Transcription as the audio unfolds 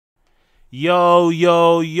Yo,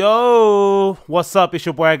 yo, yo. What's up? It's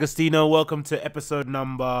your boy Agostinho. Welcome to episode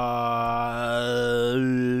number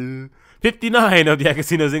 59 of the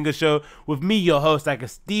Agostinho Zinga show with me, your host,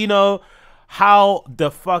 Agostinho. How the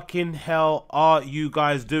fucking hell are you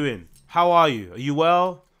guys doing? How are you? Are you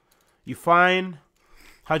well? You fine?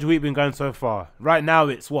 How's your week been going so far? Right now,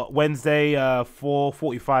 it's what, Wednesday,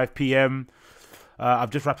 4:45 p.m. I've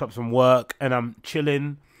just wrapped up some work and I'm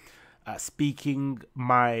chilling. Speaking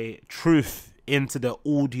my truth into the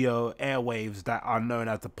audio airwaves that are known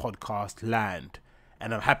as the podcast land,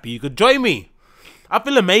 and I'm happy you could join me. I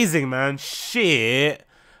feel amazing, man. Shit.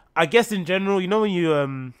 I guess in general, you know, when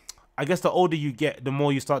you I guess the older you get, the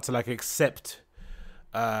more you start to like accept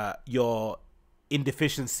your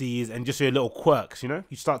indeficiencies and just your little quirks. You know,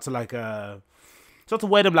 you start to like start to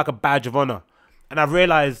wear them like a badge of honor. And I've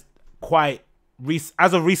realized quite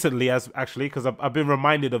as of recently, as actually, because I've been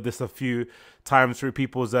reminded of this a few times through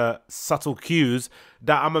people's subtle cues,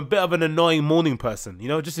 that I'm a bit of an annoying morning person, you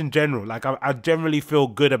know, just in general. Like I generally feel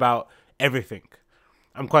good about everything.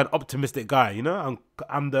 I'm quite an optimistic guy, you know.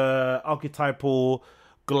 I'm the archetypal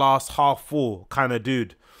glass half full kind of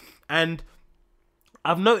dude. And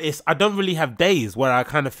I've noticed I don't really have days where I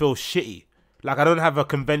kind of feel shitty. Like I don't have a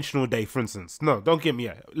conventional day, for instance. No, don't get me.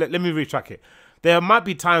 Let me retrack it. There might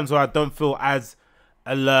be times where I don't feel as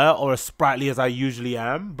alert or as sprightly as I usually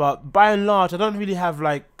am, but by and large, I don't really have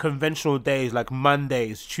like conventional days like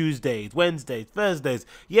Mondays, Tuesdays, Wednesdays, Thursdays,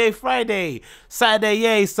 yay Friday, Saturday,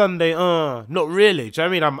 yay Sunday. Not really. Do you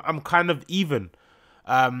know what I mean? I'm kind of even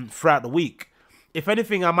throughout the week. If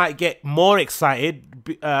anything, I might get more excited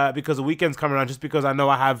because the weekends come around, just because I know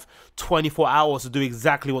I have 24 hours to do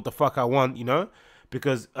exactly what the fuck I want, you know?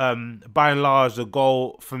 Because by and large, the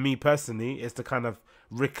goal for me personally is to kind of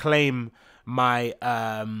reclaim my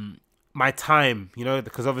my time, you know,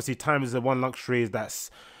 because obviously time is the one luxury that's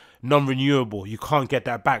non-renewable. You can't get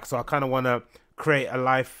that back. So I kind of want to create a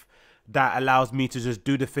life that allows me to just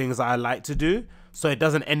do the things that I like to do, so it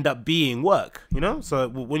doesn't end up being work, you know. So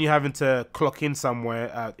when you're having to clock in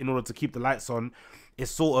somewhere in order to keep the lights on,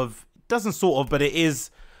 it's but it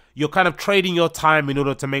is. You're kind of trading your time in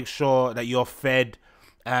order to make sure that you're fed,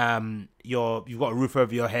 you've got a roof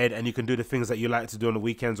over your head, and you can do the things that you like to do on the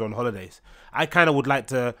weekends or on holidays. I kind of would like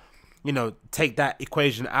to, you know, take that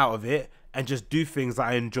equation out of it and just do things that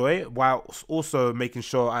I enjoy, while also making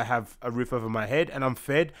sure I have a roof over my head and I'm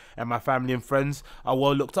fed and my family and friends are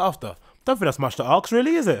well looked after. Don't think that's much to ask,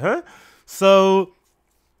 really, is it? Huh? So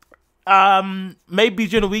maybe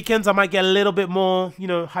during the weekends I might get a little bit more, you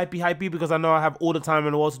know, hypey because I know I have all the time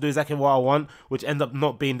in the world to do exactly what I want, which ends up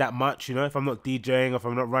not being that much, you know, if I'm not DJing, if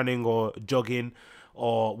I'm not running or jogging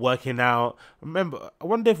or working out. Remember, I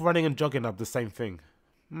wonder if running and jogging are the same thing.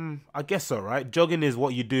 I guess so, right? Jogging is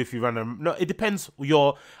what you do if you run. No, it depends.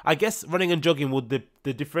 I guess running and jogging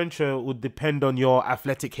the differential would depend on your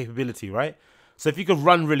athletic capability, right? So if you can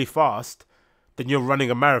run really fast, then you're running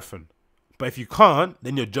a marathon. But if you can't,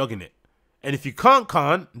 then you're jogging it. And if you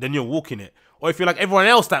can't, then you're walking it. Or if you're like everyone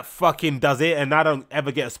else that fucking does it and I don't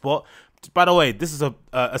ever get a spot. By the way, this is a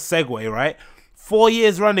segue, right? 4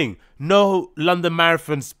 years running, no London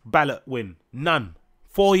Marathons ballot win. None.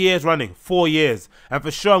 4 years running. 4 years. And for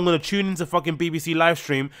sure, I'm going to tune into fucking BBC live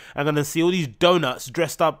stream. I'm going to see all these donuts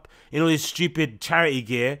dressed up in all this stupid charity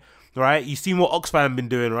gear. Right, you seen what Oxfam have been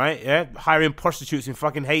doing, right? Yeah, hiring prostitutes in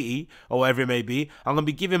fucking Haiti or whatever it may be. I'm gonna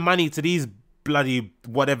be giving money to these bloody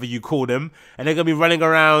whatever you call them, and they're gonna be running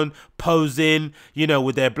around posing, you know,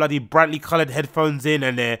 with their bloody brightly coloured headphones in,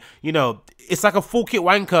 and they're, you know, it's like a full kit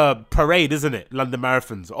wanker parade, isn't it? London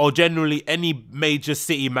marathons, or generally any major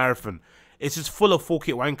city marathon, it's just full of full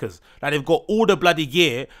kit wankers. Like they've got all the bloody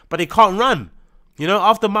gear, but they can't run. You know,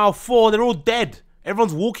 after mile 4, they're all dead.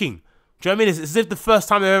 Everyone's walking. Do you know what I mean? It's as if the first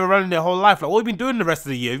time they've ever run in their whole life. Like, what have you been doing the rest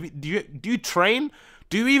of the year? Do you train?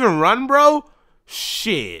 Do you even run, bro?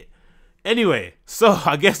 Shit. Anyway, so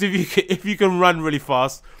I guess if you can run really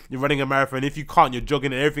fast, you're running a marathon. If you can't, you're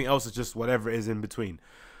jogging, and everything else is just whatever it is in between.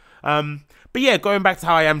 But yeah, going back to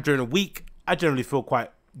how I am during the week, I generally feel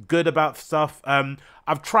quite good about stuff.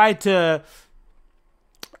 I've tried to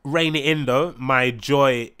rein it in, though, my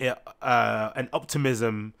joy and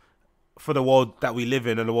optimism for the world that we live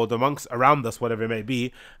in and the world around us, whatever it may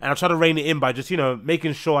be. And I try to rein it in by just, you know,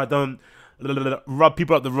 making sure I don't rub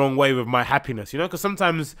people up the wrong way with my happiness, you know, because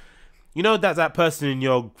sometimes, you know, that person in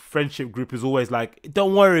your friendship group is always like,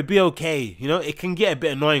 don't worry, be okay. You know, it can get a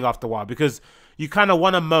bit annoying after a while because you kind of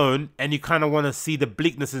want to moan and you kind of want to see the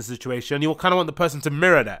bleakness in the situation. You kind of want the person to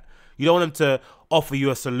mirror that. You don't want them to offer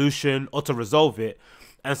you a solution or to resolve it.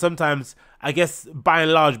 And sometimes, I guess, by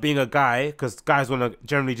and large, being a guy, because guys want to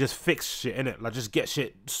generally just fix shit, innit? Like, just get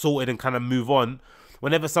shit sorted and kind of move on.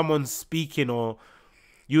 Whenever someone's speaking, or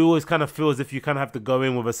you always kind of feel as if you kind of have to go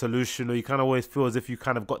in with a solution, or you kind of always feel as if you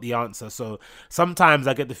kind of got the answer. So sometimes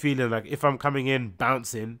I get the feeling like if I'm coming in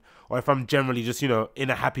bouncing, or if I'm generally just, you know, in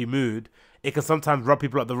a happy mood, it can sometimes rub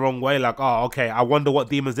people up the wrong way. Like, oh, okay, I wonder what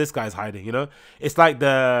demons this guy's hiding, you know? It's like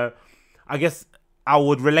I guess I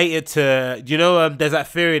would relate it to, you know, there's that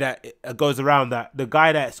theory that goes around that the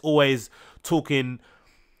guy that's always talking,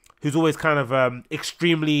 who's always kind of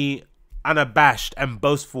extremely unabashed and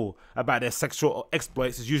boastful about their sexual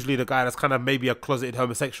exploits, is usually the guy that's kind of maybe a closeted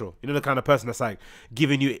homosexual. You know, the kind of person that's like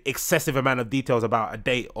giving you excessive amount of details about a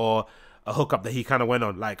date or a hookup that he kind of went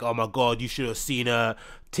on. Like, oh my God, you should have seen her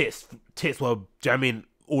tits were, do you know what I mean,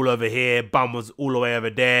 all over here, bum was all the way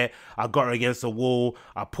over there, I got her against the wall,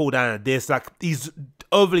 I pulled down at this. Like, he's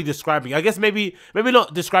overly describing, I guess maybe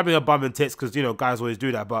not describing her bum and tits, because, you know, guys always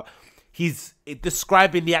do that, but he's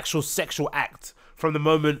describing the actual sexual act from the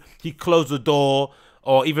moment he closed the door,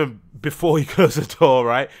 or even before he closed the door,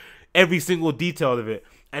 right? Every single detail of it.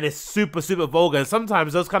 And it's super, super vulgar. And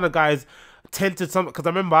sometimes those kind of guys tend to, because I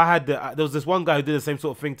remember there was this one guy who did the same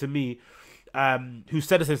sort of thing to me, who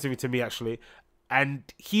said the same thing to me, actually. And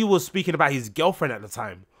he was speaking about his girlfriend at the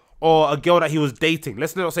time, or a girl that he was dating.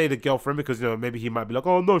 Let's not say the girlfriend, because, you know, maybe he might be like,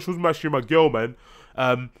 oh no, she wasn't actually my girl, man.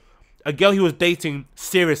 A girl he was dating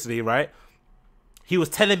seriously, right? He was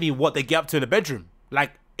telling me what they get up to in the bedroom,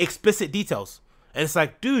 like explicit details. And it's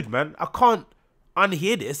like, dude, man, I can't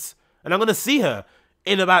unhear this. And I'm going to see her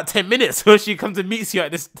in about 10 minutes when she comes and meets you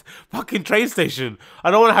at this fucking train station.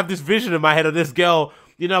 I don't want to have this vision in my head of this girl,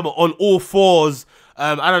 you know, on all fours,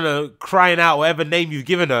 I don't know, crying out whatever name you've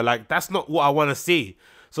given her. Like, that's not what I want to see.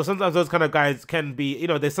 So sometimes those kind of guys can be, you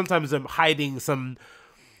know, they're sometimes hiding some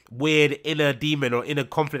weird inner demon or inner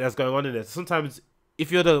conflict that's going on in there. Sometimes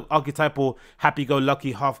if you're the archetypal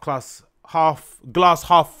happy-go-lucky, half glass, half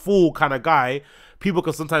full kind of guy, people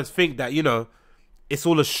can sometimes think that, you know, it's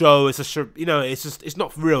all a show, it's a show, you know, it's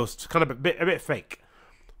not real, it's kind of a bit fake.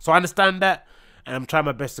 So I understand that, and I'm trying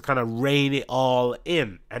my best to kind of rein it all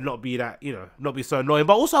in and not be that, you know, not be so annoying.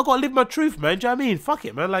 But also I gotta live my truth, man. Do you know what I mean? Fuck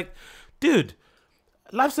it, man. Like, dude,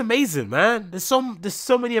 life's amazing, man. There's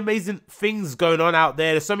so many amazing things going on out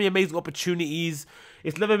there. There's so many amazing opportunities.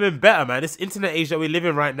 It's never been better, man. This internet age that we live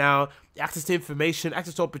in right now, access to information,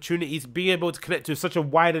 access to opportunities, being able to connect to such a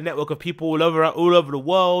wider network of people all over the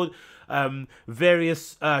world,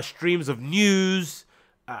 various streams of news,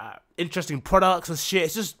 interesting products and shit.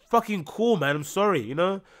 It's just fucking cool, man. I'm sorry, you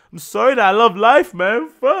know? I'm sorry that I love life, man.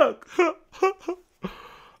 Fuck.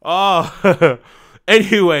 Oh.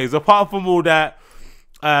 Anyways, apart from all that,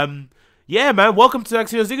 yeah, man, welcome to the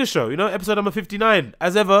Agostinho Zinga Show, you know, episode number 59.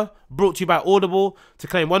 As ever, brought to you by Audible. To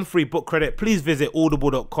claim 1 free book credit, please visit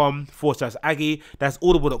audible.com/Aggie. That's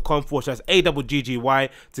audible.com/AGGY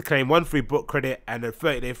to claim 1 free book credit and a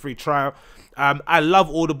 30-day free trial. I love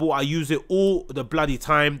Audible. I use it all the bloody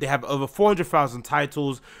time. They have over 400,000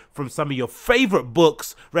 titles from some of your favorite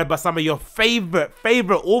books, read by some of your favorite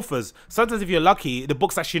authors. Sometimes, if you're lucky, the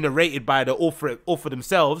book's actually narrated by the author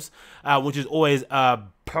themselves, which is always a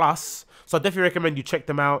plus. So I definitely recommend you check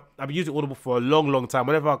them out. I've been using Audible for a long time.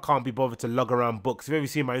 Whenever I can't be bothered to lug around books, if you've ever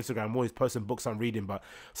seen my Instagram, I'm always posting books I'm reading. But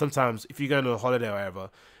sometimes, if you're going on a holiday or whatever,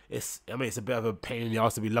 it's a bit of a pain in the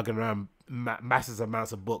ass to be lugging around massive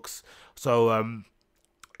amounts of books. So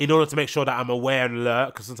in order to make sure that I'm aware and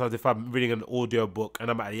alert, because sometimes if I'm reading an audio book and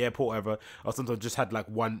I'm at the airport or whatever, I'll sometimes just had like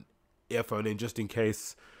one earphone in just in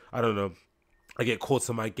case, I don't know, I get caught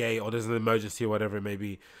to my gate or there's an emergency or whatever it may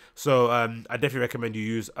be. So I definitely recommend you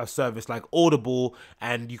use a service like Audible,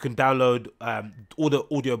 and you can download all the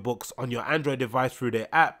audiobooks on your Android device through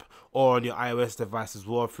their app, or on your iOS device as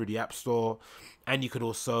well through the App Store. And you could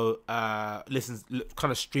also kind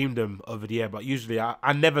of stream them over the air. But usually,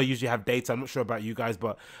 I never usually have data. I'm not sure about you guys,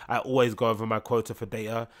 but I always go over my quota for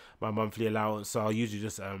data, my monthly allowance. So I'll usually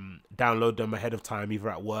just download them ahead of time, either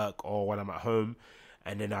at work or when I'm at home.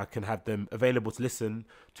 And then I can have them available to listen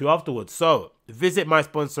to afterwards. So visit my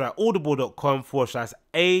sponsor at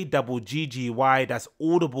audible.com/AGGY. That's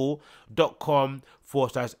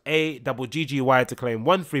audible.com/AGGY to claim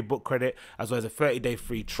 1 free book credit as well as a 30-day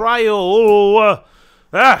free trial.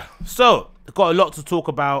 So got a lot to talk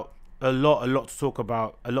about. A lot to talk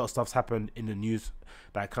about. A lot of stuff's happened in the news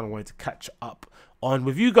that I kind of wanted to catch up on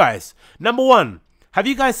with you guys. Number one. Have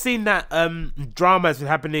you guys seen that drama that's been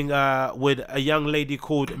happening with a young lady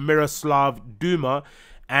called Miroslava Duma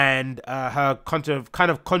and her kind of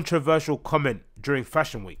controversial comment during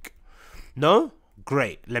Fashion Week? No?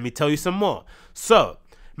 Great. Let me tell you some more. So,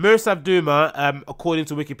 Miroslava Duma, according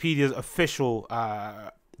to Wikipedia's official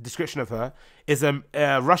description of her, is a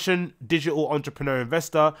Russian digital entrepreneur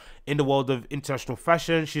investor in the world of international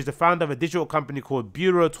fashion. She's the founder of a digital company called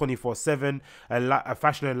Bureau 24/7, a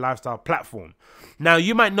fashion and lifestyle platform. Now,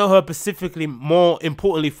 you might know her specifically, more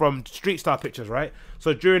importantly, from street style pictures, right?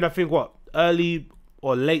 So during, I think, early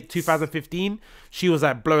or late 2015, she was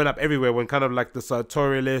like blowing up everywhere when kind of like the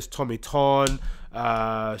sartorialist, Tommy Ton,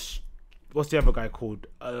 what's the other guy called?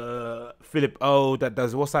 Philip O that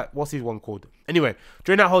does, what's his one called? Anyway,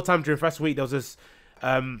 during that whole time, during Fashion Week, there was this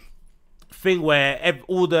thing where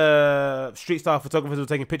all the street style photographers were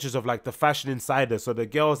taking pictures of like the fashion insiders. So the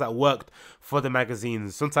girls that worked for the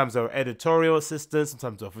magazines, sometimes they were editorial assistants,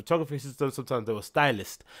 sometimes they were photography assistants, sometimes they were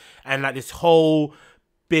stylists. And like this whole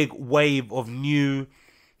big wave of new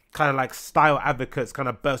kind of like style advocates kind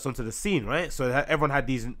of burst onto the scene, right? So everyone had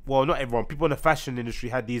these, well, not everyone, people in the fashion industry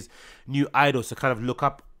had these new idols to kind of look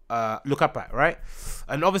up at, right?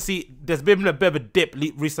 And obviously there's been a bit of a dip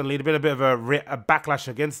recently. There's been a bit of a backlash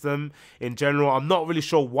against them in general. I'm not really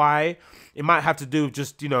sure why. It might have to do with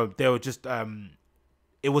just, you know, they were just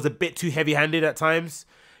it was a bit too heavy-handed at times.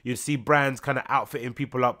 You'd see brands kind of outfitting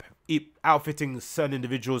people up, outfitting certain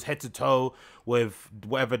individuals head to toe with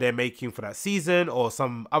whatever they're making for that season or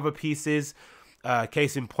some other pieces.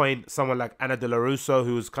 Case in point, someone like Anna De La Russo,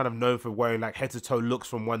 who was kind of known for wearing like head to toe looks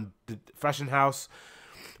from one fashion house.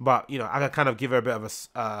 But, you know, I can kind of give her a bit of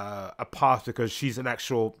a pass because she's an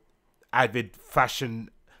actual avid fashion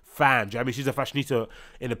fan. Do you know what I mean? She's a fashionista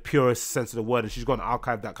in the purest sense of the word, and she's got an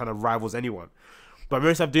archive that kind of rivals anyone. But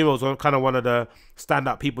Miroslava Duma was kind of one of the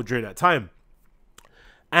stand-up people during that time.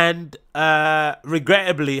 And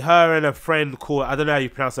regrettably, her and a friend called, I don't know how you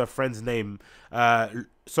pronounce her friend's name.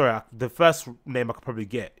 Sorry, the first name I could probably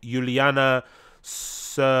get. Yuliana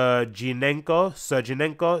Serginenko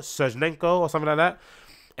or something like that.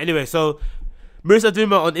 Anyway, so Miroslava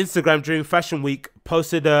Duma on Instagram during Fashion Week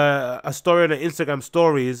posted a story on her Instagram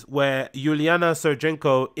stories where Yuliana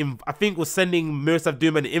Sergenko, I think, was sending Miroslava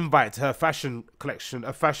Duma an invite to her fashion collection,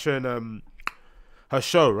 her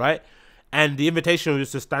show, right? And the invitation was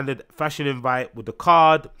just a standard fashion invite with the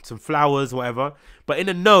card, some flowers, whatever. But in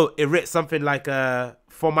a note, it writ something like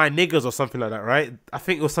 "for my niggas" or something like that, right? I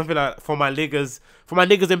think it was something like "for my niggas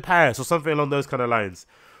in Paris" or something along those kind of lines.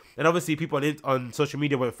 And obviously people on social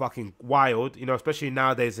media went fucking wild, you know, especially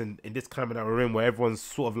nowadays in this climate that we're in, where everyone's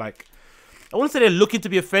sort of like, I wouldn't say they're looking to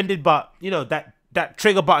be offended, but, you know, that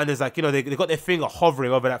trigger button is like, you know, they got their finger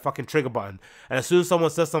hovering over that fucking trigger button. And as soon as someone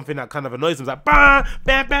says something that kind of annoys them, it's like, bah,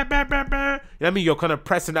 bah, bah, bah, bah, bah. You know what I mean? You're kind of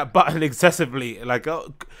pressing that button excessively. Like,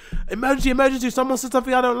 oh, emergency, someone said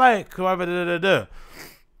something I don't like.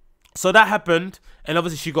 So that happened. And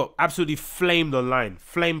obviously she got absolutely flamed online.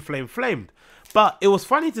 Flamed. But it was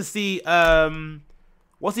funny to see,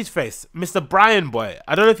 what's his face? Mr. Brian Boy.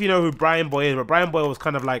 I don't know if you know who Brian Boy is, but Brian Boy was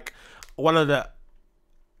kind of like one of the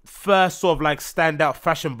first sort of like standout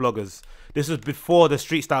fashion bloggers. This was before the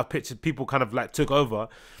street style picture people kind of like took over.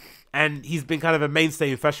 And he's been kind of a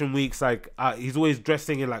mainstay in fashion weeks. Like, he's always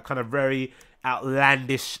dressing in like kind of very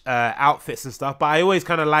outlandish outfits and stuff. But I always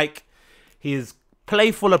kind of like his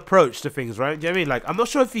playful approach to things, right? Do you know what I mean? Like, I'm not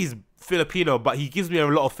sure if he's Filipino, but he gives me a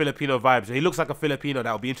lot of Filipino vibes. He looks like a Filipino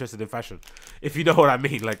that will be interested in fashion, if you know what I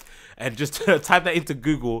mean. Like, and just type that into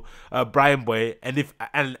Google, Brian Boy, and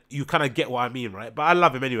you kind of get what I mean, right? But I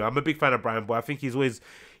love him anyway. I'm a big fan of Brian Boy. I think he always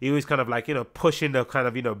kind of like, you know, pushing the kind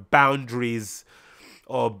of, you know, boundaries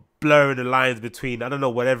or blurring the lines between, I don't know,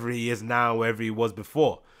 whatever he is now, wherever he was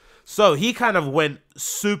before. So he kind of went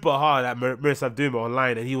super hard at Miroslava Duma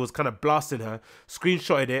online, and he was kind of blasting her,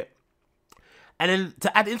 screenshotted it. And then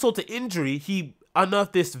to add insult to injury, he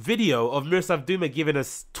unearthed this video of Miroslava Duma giving a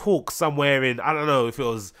talk somewhere in, I don't know if it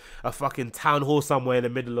was a fucking town hall somewhere in the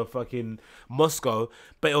middle of fucking Moscow,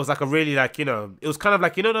 but it was like a really like, you know, it was kind of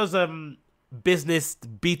like, you know, those business,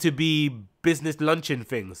 B2B business luncheon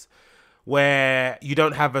things where you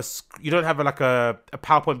don't have a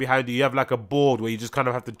PowerPoint behind you. You have like a board where you just kind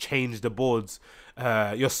of have to change the boards.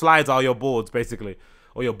 Your slides are your boards, basically,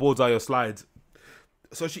 or your boards are your slides.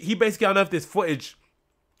 So he basically unearthed this footage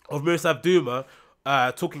of Miroslava Duma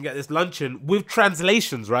talking at this luncheon with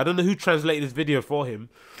translations, right? I don't know who translated this video for him,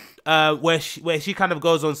 where she kind of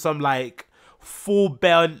goes on some like full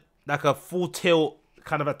belt, like a full tilt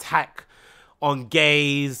kind of attack on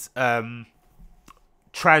gays,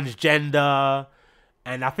 transgender,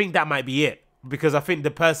 and I think that might be it, because I think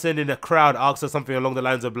the person in the crowd asked her something along the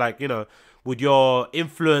lines of like, you know, would your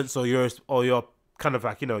influence or your kind of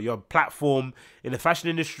like, you know, your platform in the fashion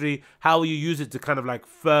industry, how will you use it to kind of like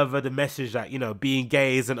further the message that, you know, being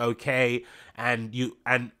gay isn't okay, and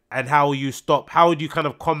how will you how would you kind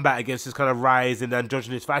of combat against this kind of rise in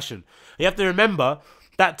androgynous fashion? You have to remember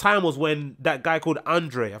that time was when that guy called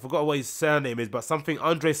Andre, I forgot what his surname is, but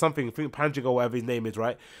Andre something, I think Pandrick or whatever his name is,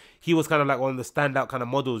 right? He was kind of like one of the standout kind of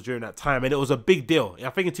models during that time, and it was a big deal.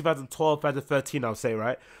 I think in 2012, 2013, I'll say,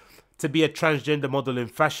 right, to be a transgender model in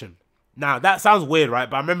fashion. Now that sounds weird, right?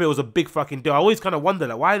 But I remember it was a big fucking deal. I always kind of wonder,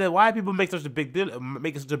 like, why people make such a big deal,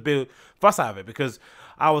 making such a big fuss out of it? Because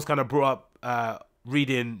I was kind of brought up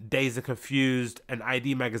reading Dazed and Confused and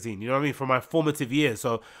ID magazine, you know what I mean, from my formative years.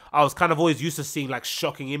 So I was kind of always used to seeing like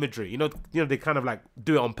shocking imagery. You know, they kind of like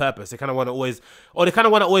do it on purpose. They kind of want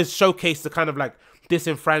to always showcase the kind of like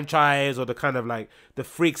disenfranchised, or the kind of like the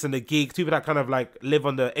freaks and the geeks, people that kind of like live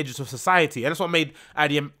on the edges of society. And that's what made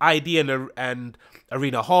ID and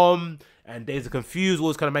Arena Home and Dazed and Confused, all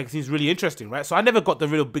those kind of magazines, really interesting, right? So I never got the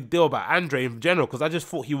real big deal about Andre in general, because I just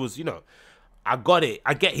thought he was, you know, I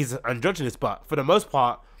get he's androgynous, but for the most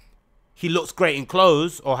part, he looks great in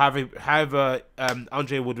clothes, or however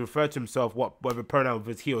Andre would refer to himself, whatever pronoun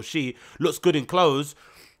is he or she, looks good in clothes,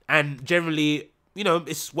 and generally, you know,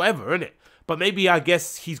 it's whatever, isn't it? But maybe, I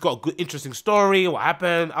guess, he's got a good, interesting story, what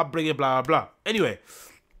happened, upbringing, blah, blah, blah. Anyway,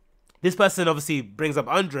 this person obviously brings up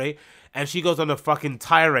Andre, and she goes on a fucking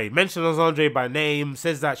tirade, mentions Andre by name,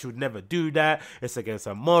 says that she would never do that, it's against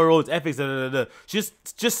her morals, ethics,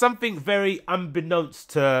 just something very unbeknownst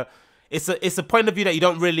to... It's a point of view that you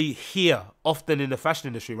don't really hear often in the fashion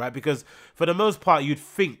industry, right? Because for the most part, you'd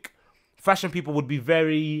think fashion people would be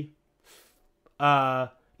very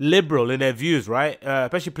liberal in their views, right?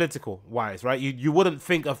 Especially political wise, right? You wouldn't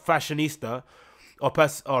think a fashionista or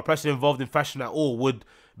a person involved in fashion at all would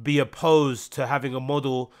be opposed to having a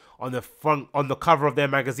model on the cover of their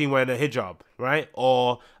magazine wearing a hijab, right?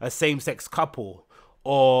 Or a same-sex couple,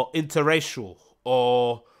 or interracial,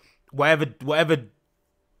 or whatever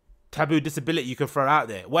taboo disability you can throw out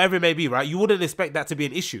there, whatever it may be, right? You wouldn't expect that to be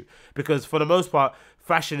an issue, because for the most part,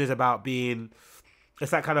 fashion is about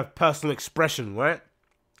it's that kind of personal expression, right?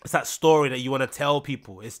 It's that story that you want to tell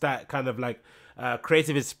people. It's that kind of like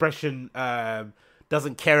creative expression,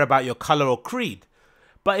 doesn't care about your color or creed.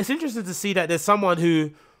 But it's interesting to see that there's someone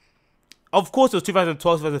who, of course, it was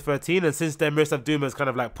 2012, 2013, and since then, Miroslava Duma has kind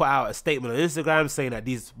of like put out a statement on Instagram saying that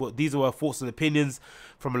these are her thoughts and opinions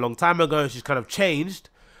from a long time ago, and she's kind of changed.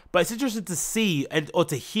 But it's interesting to see or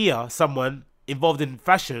to hear someone involved in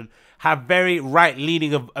fashion have very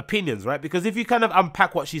right-leaning of opinions, right? Because if you kind of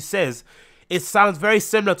unpack what she says, it sounds very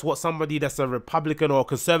similar to what somebody that's a Republican or a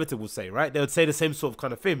conservative would say, right? They would say the same sort of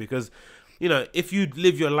kind of thing, because, you know, if you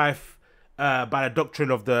live your life by the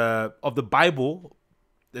doctrine of the Bible,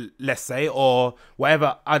 let's say, or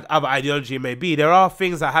whatever other ideology it may be, there are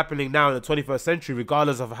things that are happening now in the 21st century,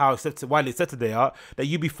 regardless of how widely accepted they are, that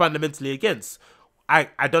you'd be fundamentally against.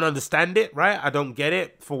 I don't understand it, right? I don't get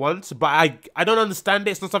it, for once, but I don't understand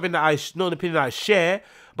it. It's not something that not an opinion that I share,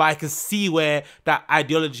 but I can see where that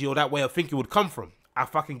ideology or that way of thinking would come from. I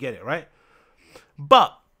fucking get it, right?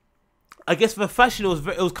 But I guess for fashion, it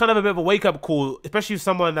was kind of a bit of a wake-up call, especially for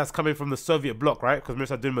someone that's coming from the Soviet bloc, right? Because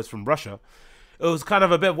Miroslava Duma is from Russia. It was kind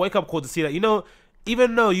of a bit of a wake-up call to see that, you know,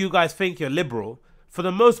 even though you guys think you're liberal, for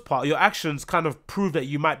the most part, your actions kind of prove that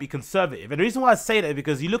you might be conservative. And the reason why I say that is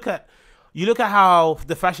because you look at how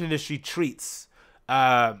the fashion industry treats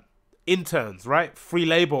interns, right? Free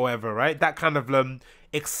labor or whatever, right? That kind of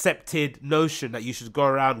accepted notion that you should go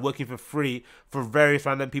around working for free for various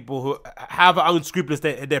random people who, however unscrupulous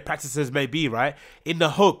their practices may be, right? In the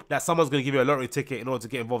hope that someone's going to give you a lottery ticket in order to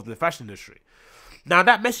get involved in the fashion industry. Now,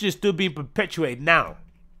 that message is still being perpetuated now.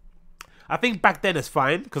 I think back then it's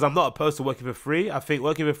fine, because I'm not opposed to working for free. I think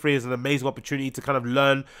working for free is an amazing opportunity to kind of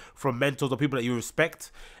learn from mentors or people that you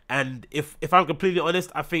respect. And if I'm completely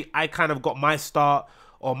honest, I think I kind of got my start,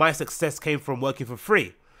 or my success came from working for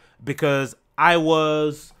free, because I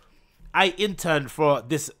interned for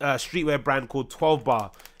this streetwear brand called 12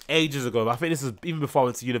 Bar ages ago. I think this is even before I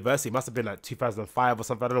went to university. It must have been like 2005 or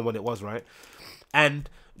something. I don't know when it was, right? And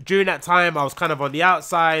during that time, I was kind of on the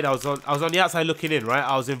outside. I was on the outside looking in, right?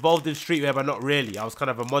 I was involved in streetwear, but not really. I was kind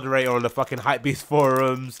of a moderator on the fucking Hypebeast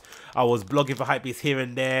forums. I was blogging for Hypebeast here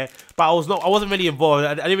and there, but I wasn't really involved.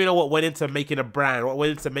 I didn't even know what went into making a brand, what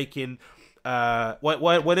went into making, what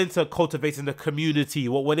went into cultivating the community,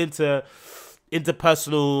 what went into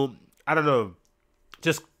personal, I don't know,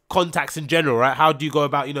 just contacts in general, right? How do you go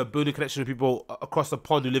about, you know, building connection with people across the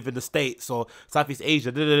pond who live in the States or Southeast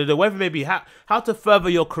Asia, whatever it may be, how to further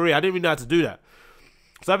your career. I didn't really know how to do that.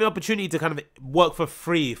 So I have the opportunity to kind of work for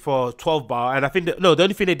free for 12 Bar, and I think that, no, the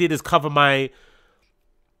only thing they did is cover my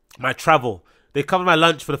my travel. They covered my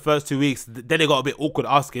lunch for the first 2 weeks. Then it got a bit awkward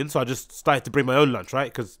asking, so I just started to bring my own lunch,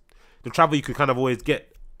 right? Because the travel you could kind of always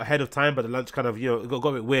get ahead of time, but the lunch kind of, it got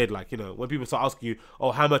a bit weird. Like, when people start asking you,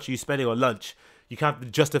 oh, how much are you spending on lunch? You kind of have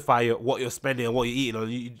to justify what you're spending and what you're eating on.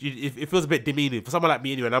 It feels a bit demeaning for someone like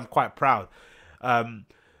me anyway, and I'm quite proud. I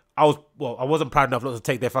wasn't proud enough not to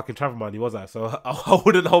take their fucking travel money, was I? So I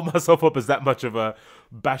wouldn't hold myself up as that much of a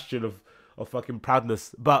bastion of fucking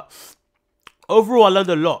proudness. But overall, I learned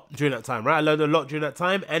a lot during that time, right? I learned a lot during that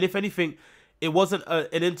time, and if anything, it wasn't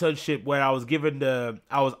an internship where I was given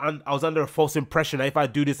I was under a false impression that if I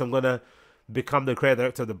do this, I'm gonna become the creative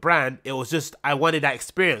director of the brand. It was just I wanted that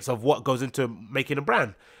experience of what goes into making a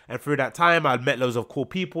brand, and through that time, I met loads of cool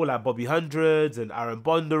people like Bobby Hundreds and Aaron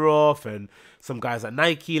Bondaroff and some guys at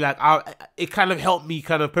Nike. Like, it kind of helped me,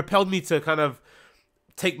 kind of propelled me to kind of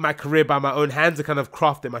take my career by my own hands and kind of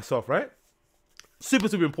craft it myself, right? Super,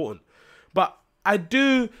 super important. But I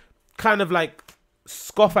do kind of like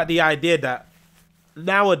scoff at the idea that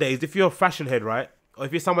nowadays, if you're a fashion head, right, or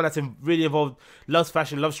if you're someone that's really involved, loves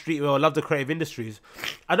fashion, loves streetwear, or loves the creative industries,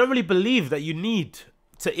 I don't really believe that you need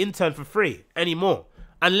to intern for free anymore,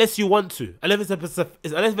 unless you want to. Unless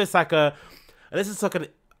it's like an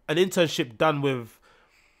internship done with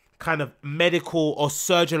kind of medical or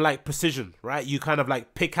surgeon-like precision, right? You kind of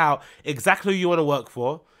like pick out exactly who you want to work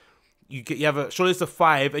for. You have a short list of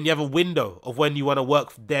 5, and you have a window of when you want to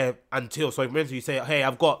work there until. So eventually you say, hey,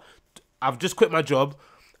 I've just quit my job.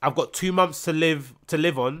 I've got 2 months to live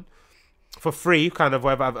on for free, kind of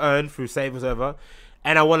whatever I've earned through savings, whatever.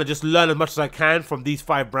 And I want to just learn as much as I can from these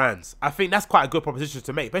 5 brands. I think that's quite a good proposition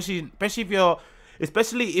to make, especially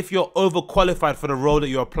if you're overqualified for the role that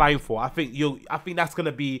you're applying for. I think that's something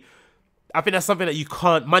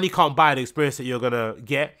that money can't buy, the experience that you're gonna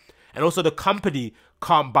get. And also the company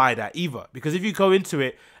can't buy that either. Because if you go into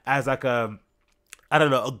it as like a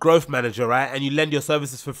growth manager, right? And you lend your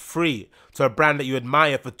services for free to a brand that you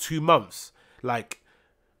admire for 2 months, like,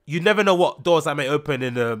 you never know what doors that may open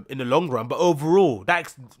in the long run. But overall,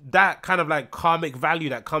 that kind of like karmic value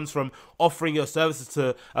that comes from offering your services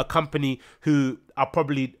to a company who are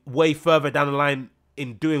probably way further down the line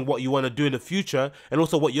in doing what you want to do in the future, and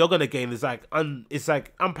also what you're gonna gain is it's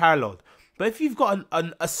unparalleled. But if you've got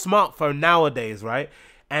a smartphone nowadays, right,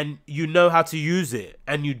 and you know how to use it,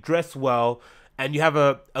 and you dress well, and you have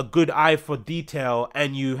a good eye for detail,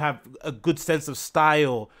 and you have a good sense of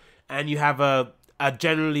style, and you have a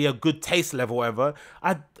generally a good taste level, whatever,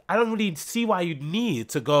 I don't really see why you'd need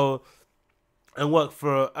to go and work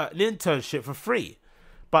for an internship for free.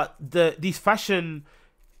 But these fashion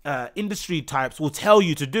industry types will tell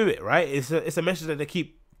you to do it, right? It's a message that they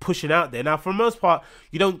keep pushing out there. Now, for the most part,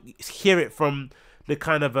 you don't hear it from the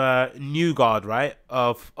kind of new guard, right,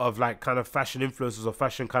 of like kind of fashion influencers or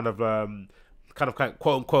fashion kind of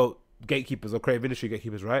quote unquote gatekeepers or creative industry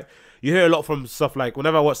gatekeepers, right? You hear a lot from stuff like,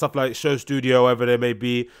 whenever I watch stuff like Show Studio, whatever they may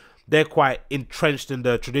be, they're quite entrenched in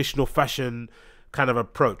the traditional fashion kind of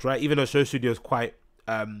approach, right? Even though Show Studio is quite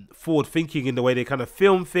forward thinking in the way they kind of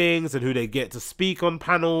film things and who they get to speak on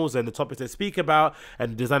panels and the topics they speak about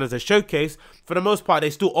and the designers they showcase, for the most part they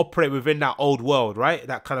still operate within that old world, right?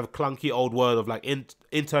 That kind of clunky old world of like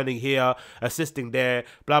interning here, assisting there,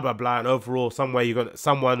 blah blah blah, and overall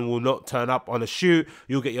someone will not turn up on a shoot,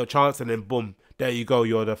 you'll get your chance, and then boom, there you go,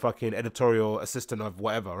 you're the fucking editorial assistant of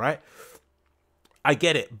whatever, right? I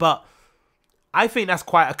get it, but I think that's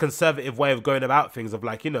quite a conservative way of going about things, of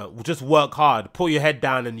like, just work hard, pull your head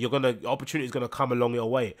down, and opportunity's gonna come along your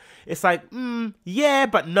way. It's like, yeah,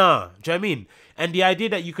 but nah. Do you know what I mean? And the idea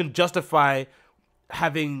that you can justify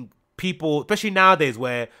having people, especially nowadays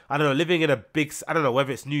where, living in a big,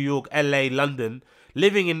 whether it's New York, LA, London,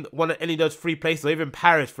 living in any of those 3 places, or even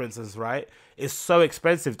Paris, for instance, right, is so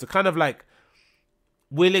expensive to kind of like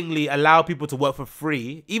willingly allow people to work for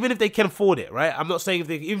free, even if they can afford it, right? I'm not saying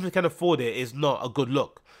even if they can afford it, it's not a good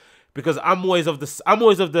look, because I'm always of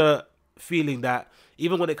the feeling that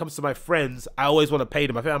even when it comes to my friends, I always want to pay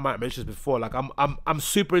them. I think I might have mentioned this before. Like I'm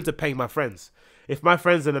super into paying my friends. If my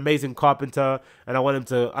friend's an amazing carpenter and I want him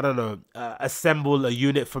to, assemble a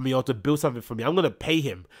unit for me or to build something for me, I'm gonna pay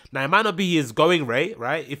him. Now, it might not be his going rate,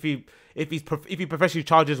 right? If he professionally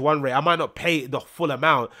charges one rate, I might not pay the full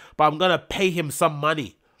amount, but I'm gonna pay him some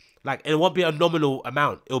money. Like, it won't be a nominal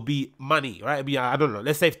amount. It'll be money, right? It'll be,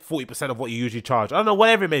 let's say 40% of what you usually charge. I don't know,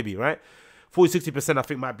 whatever it may be, right? 40-60% I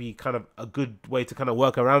think might be kind of a good way to kind of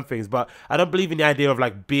work around things. But I don't believe in the idea of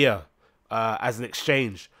like beer as an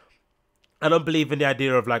exchange. I don't believe in the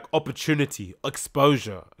idea of like opportunity,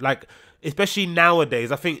 exposure. Like, especially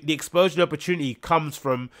nowadays, I think the exposure and opportunity comes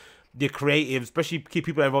from the creatives, especially key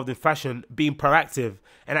people involved in fashion, being proactive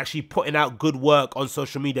and actually putting out good work on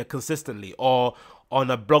social media consistently, or on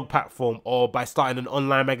a blog platform, or by starting an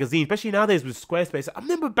online magazine, especially nowadays with Squarespace. I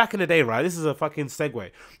remember back in the day, right? This is a fucking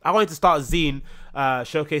segue. I wanted to start a zine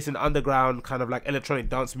showcasing underground kind of like electronic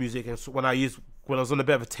dance music. And when I was on a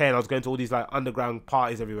bit of a 10, I was going to all these like underground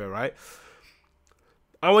parties everywhere, right?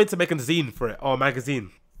 I wanted to make a zine for it, or a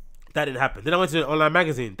magazine. That didn't happen. Then I went to an online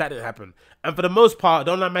magazine. That didn't happen. And for the most part,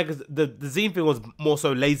 the online magazine, the zine thing was more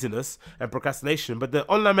so laziness and procrastination. But the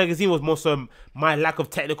online magazine was more so my lack of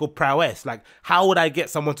technical prowess. Like, how would I get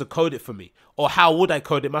someone to code it for me? Or how would I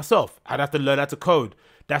code it myself? I'd have to learn how to code.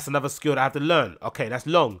 That's another skill that I have to learn. Okay, that's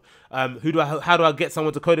long. How do I get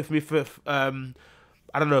someone to code it for me for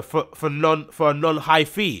I don't know, for a non-high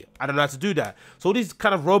fee? I don't know how to do that. So all these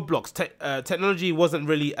kind of roadblocks, technology wasn't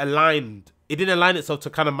really aligned. It didn't align itself to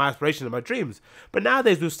kind of my aspirations and my dreams. But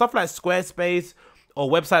nowadays, with stuff like Squarespace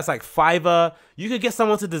or websites like Fiverr, you could get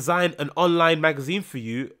someone to design an online magazine for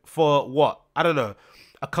you for what? I don't know,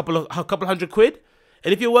 a couple £100.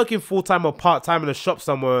 And if you're working full-time or part-time in a shop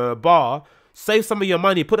somewhere, or a bar, save some of your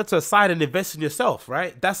money, put it to the side and invest in yourself,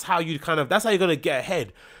 right? That's how you're gonna get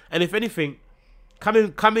ahead. And if anything,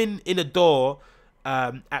 coming in the door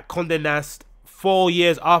at Condé Nast 4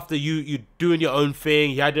 years after you doing your own thing,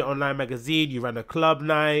 you had your online magazine, you ran a club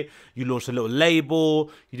night, you launched a little label,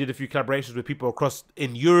 you did a few collaborations with people across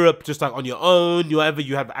in Europe, just like on your own, you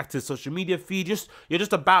have active social media feed, you're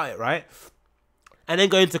just about it, right? And then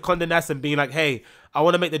going to Condé Nast and being like, hey, I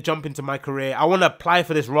want to make the jump into my career. I want to apply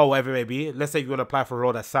for this role, whatever it may be. Let's say you want to apply for a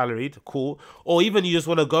role that's salaried, cool. Or even you just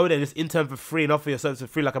want to go there and just intern for free and offer your service for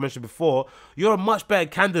free, like I mentioned before. You're a much better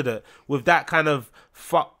candidate with that kind of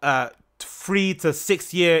 3 to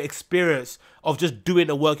 6 year experience of just doing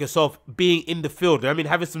the work yourself, being in the field. I mean,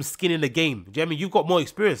 having some skin in the game. Do you know what I mean? You've got more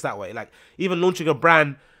experience that way. Like, even launching a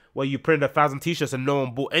brand where you printed 1,000 t-shirts and no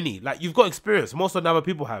one bought any. Like, you've got experience. Most of the other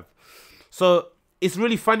people have. So it's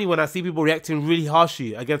really funny when I see people reacting really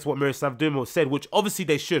harshly against what Miroslava Duma said, which obviously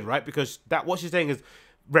they should, right? Because what she's saying is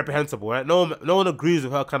reprehensible, right? No one agrees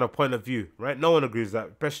with her kind of point of view, right? No one agrees with that,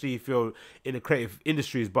 especially if you're in the creative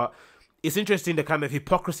industries. But it's interesting the kind of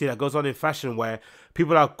hypocrisy that goes on in fashion, where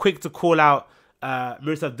people are quick to call out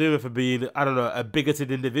Miroslava Duma for being, I don't know, a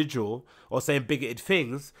bigoted individual or saying bigoted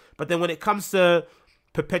things. But then when it comes to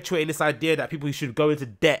perpetuating this idea that people should go into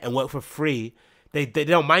debt and work for free, they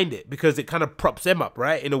don't mind it, because it kind of props them up,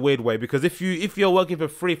 right? In a weird way. Because if you're working for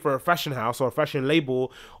free for a fashion house or a fashion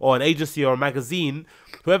label or an agency or a magazine,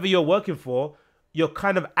 whoever you're working for, you're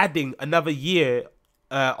kind of adding another year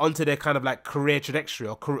onto their kind of like career trajectory,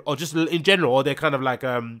 or just in general, or their kind of like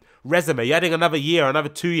resume. You're adding another year, another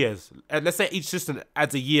 2 years. And let's say each assistant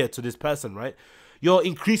adds a year to this person, right? You're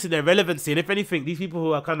increasing their relevancy. And if anything, these people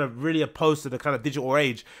who are kind of really opposed to the kind of digital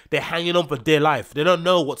age, they're hanging on for dear life. They don't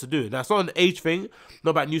know what to do. Now, it's not an age thing,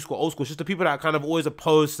 not about new school, old school. It's just the people that are kind of always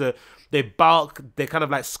opposed to, they kind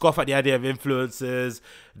of like scoff at the idea of influencers.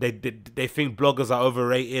 They think bloggers are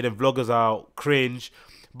overrated and vloggers are cringe.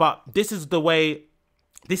 But this is where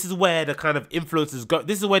the kind of influencers go.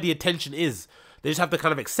 This is where the attention is. They just have to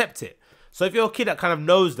kind of accept it. So if you're a kid that kind of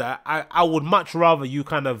knows that, I would much rather you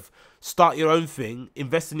kind of start your own thing,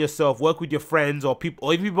 invest in yourself, work with your friends or people,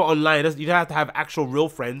 or even people online. You don't have to have actual real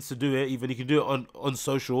friends to do it. Even you can do it on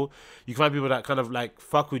social. You can find people that kind of like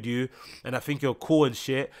fuck with you and I think you're cool and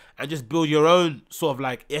shit, and just build your own sort of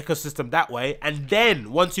like ecosystem that way. And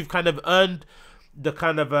then once you've kind of earned the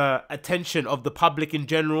kind of attention of the public in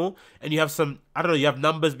general, and you have some, I don't know, you have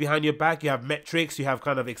numbers behind your back, you have metrics, you have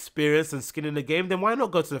kind of experience and skin in the game, then why not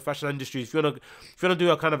go to the fashion industry? If you want to do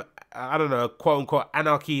a kind of, I don't know, quote unquote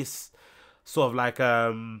anarchist sort of like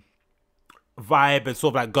vibe, and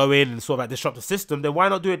sort of like go in and sort of like disrupt the system, then why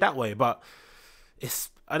not do it that way? But it's,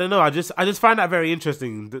 I don't know, I just find that very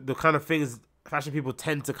interesting, the kind of things fashion people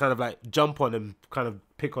tend to kind of like jump on and kind of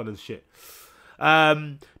pick on and shit.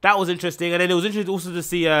 That was interesting. And then it was interesting also to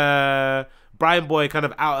see Brian Boy kind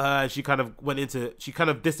of out her, and she kind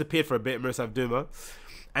of disappeared for a bit, Miroslava Duma.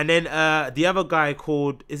 And then the other guy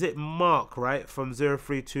called, is it Mark, right? From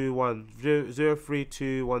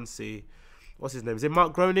 0321C. What's his name? Is it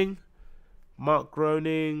Mark Groening? Mark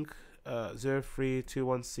Groening,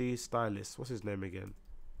 0321C stylist. What's his name again?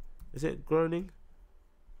 Is it Groening?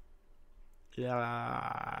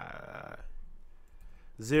 Yeah.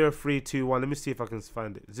 0321. Let me see if I can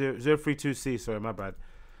find it. 032C. Sorry, my bad.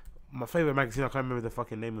 My favorite magazine. I can't remember the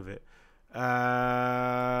fucking name of it.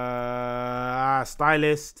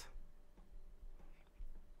 Stylist.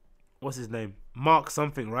 What's his name? Mark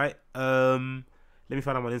something, right? Let me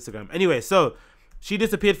find him on Instagram. Anyway, so she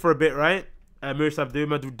disappeared for a bit, right? Miroslava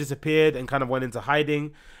Duma disappeared and kind of went into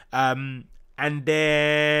hiding. And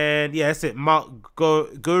then, yeah, that's it. Mark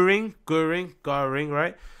Goring,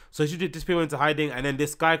 right? So she disappeared into hiding, and then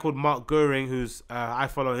this guy called Mark Goring, who's I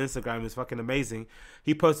follow on Instagram, is fucking amazing.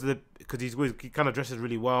 He posted it because he kind of dresses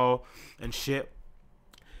really well and shit.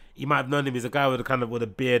 You might have known him. He's a guy with a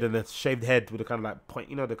beard and a shaved head with a kind of like point,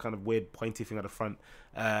 the kind of weird pointy thing at the front,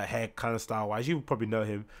 hair kind of style wise. You probably know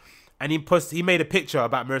him. And he made a picture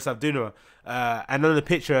about Miroslava Duma, and on the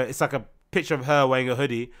picture it's like a picture of her wearing a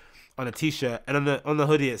hoodie on a t-shirt, and on the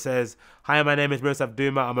hoodie it says, "Hi, my name is Miroslava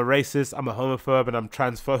Duma. I'm a racist, I'm a homophobe, and I'm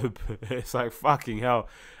transphobe." It's like fucking hell.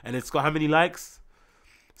 And it's got how many likes?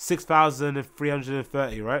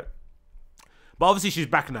 6,330, right? But obviously she's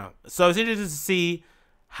back now, so it's interesting to see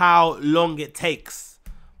how long it takes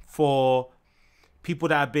for people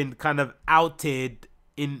that have been kind of outed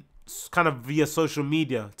in kind of via social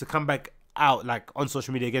media to come back out, like on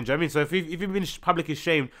social media again. Do you know what I mean? So if you've been publicly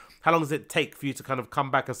shamed, how long does it take for you to kind of come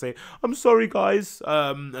back and say, "I'm sorry, guys,"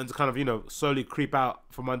 and to kind of, slowly creep out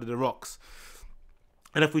from under the rocks?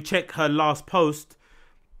 And if we check her last post,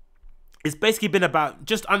 it's basically been about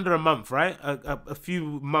just under a month, right? A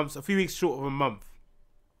few weeks short of a month.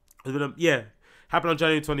 It's been happened on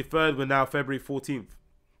January 23rd. We're now February 14th.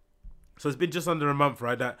 So it's been just under a month,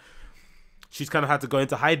 right, that she's kind of had to go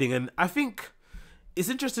into hiding. And I think it's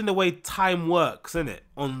interesting the way time works, isn't it?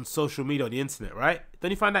 On social media, on the internet, right?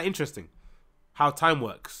 Don't you find that interesting? How time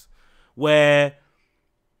works. Where,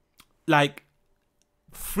 like,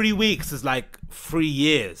 3 weeks is like 3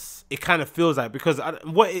 years. It kind of feels like, because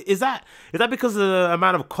what is that? Is that because of the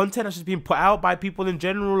amount of content that's just being put out by people in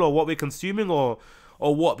general, or what we're consuming, or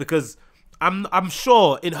what? Because I'm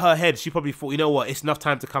sure in her head she probably thought, you know what, it's enough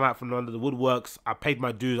time to come out from under the woodworks. I paid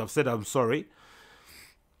my dues. I've said I'm sorry.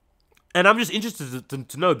 And I'm just interested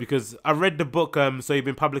to know, because I read the book So You've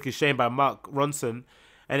Been Publicly Shamed by Mark Ronson,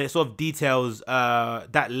 and it sort of details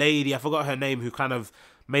that lady, I forgot her name, who kind of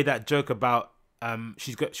made that joke about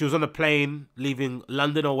she was on a plane leaving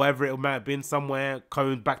London or wherever it might have been, somewhere,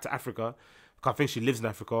 coming back to Africa. I think she lives in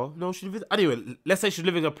Africa. No, anyway, let's say she's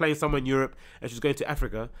living on a plane somewhere in Europe and she's going to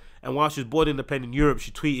Africa. And while she's boarding the plane in Europe,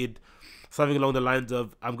 she tweeted something along the lines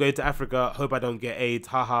of, "I'm going to Africa, hope I don't get AIDS,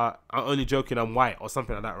 haha, I'm only joking, I'm white," or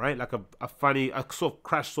something like that, right? Like a funny, a sort of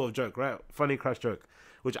crash sort of joke, right? Funny crash joke,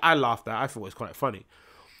 which I laughed at. I thought it was quite funny.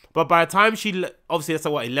 But by the time obviously that's a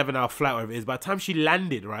 11-hour flight, whatever it is, by the time she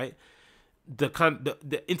landed, right,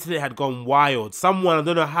 the internet had gone wild. Someone, I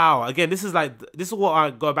don't know how, again, this is what I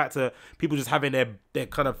go back to, people just having their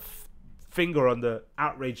kind of finger on the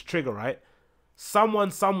outrage trigger, right?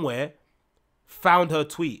 Someone somewhere found her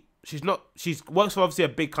tweet. She works for obviously a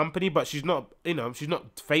big company, but she's not, she's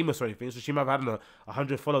not famous or anything, so she might have had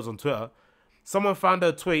 100 followers on Twitter. Someone found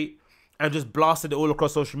her tweet and just blasted it all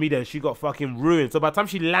across social media, and she got fucking ruined. So by the time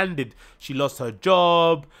she landed, she lost her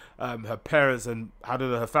job, her parents and, I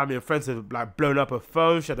don't know, her family and friends had like blown up her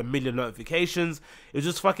phone. She had 1 million notifications. It was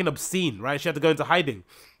just fucking obscene, right? She had to go into hiding.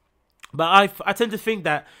 But I tend to think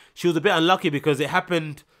that she was a bit unlucky, because it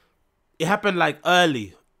happened like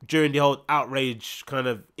early during the whole outrage kind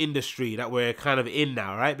of industry that we're kind of in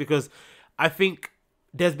now, right? Because I think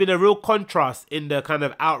there's been a real contrast in the kind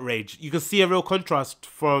of outrage. You can see a real contrast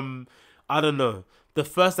from, I don't know, the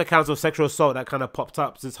first accounts of sexual assault that kind of popped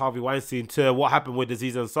up since Harvey Weinstein to what happened with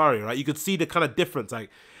Aziz Ansari, right? You could see the kind of difference. Like,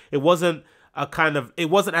 it wasn't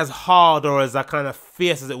as hard or as kind of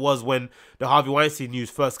fierce as it was when the Harvey Weinstein news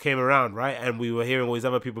first came around, right? And we were hearing all these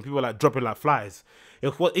other people were like dropping like flies.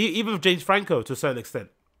 Even with James Franco, to a certain extent,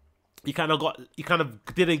 you kind of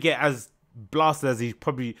didn't get as blasted as he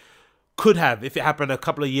probably could have if it happened a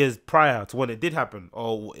couple of years prior to when it did happen,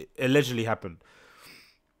 or allegedly happened.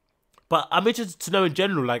 But I'm interested to know in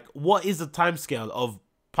general, like, what is the timescale of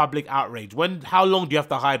public outrage? How long do you have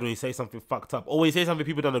to hide when you say something fucked up, or when you say something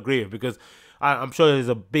people don't agree with? Because I'm sure there's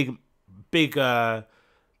a big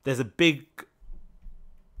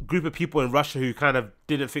group of people in Russia who kind of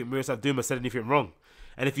didn't think Miroslava Duma said anything wrong.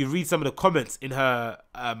 And if you read some of the comments in her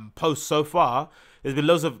posts so far, I've been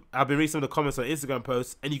reading some of the comments on Instagram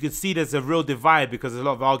posts, and you can see there's a real divide, because there's a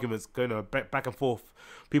lot of arguments going on back and forth.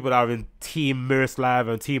 People that are in team Miroslav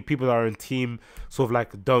and people that are in team sort of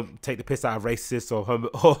like don't take the piss out of racists or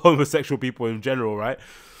homosexual people in general, right?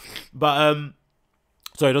 But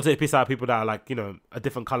sorry, don't take the piss out of people that are like, a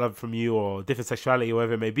different color from you or different sexuality or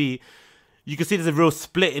whatever it may be. You can see there's a real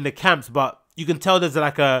split in the camps, but you can tell there's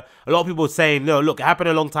like a lot of people saying, no, look, it happened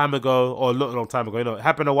a long time ago, or not a long time ago, it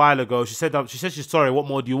happened a while ago. She said she's sorry. What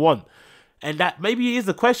more do you want? And that maybe is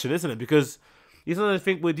the question, isn't it? Because you sometimes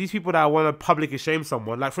think with these people that want to publicly shame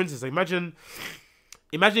someone, like for instance, imagine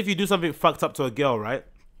if you do something fucked up to a girl, right?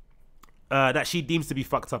 that she deems to be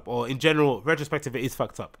fucked up, or in general, retrospective, it is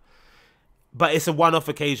fucked up. But it's a one-off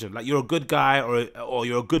occasion. Like, you're a good guy, or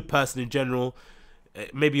you're a good person in general.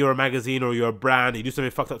 Maybe you're a magazine or you're a brand. You do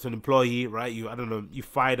something fucked up to an employee, right? I don't know, you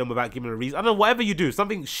fire them without giving a reason. I don't know, whatever you do,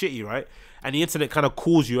 something shitty, right? And the internet kind of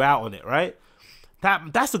calls you out on it, right?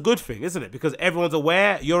 That's a good thing, isn't it? Because everyone's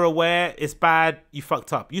aware, you're aware, it's bad, you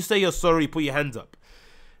fucked up. You say you're sorry, put your hands up.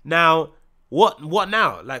 Now, what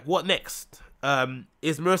now? Like, what next?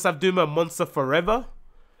 Is Miroslava Duma a monster forever?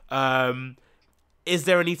 Is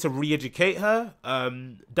there a need to re-educate her?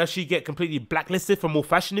 Does she get completely blacklisted from all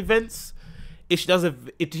fashion events? If she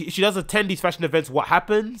does attend these fashion events, what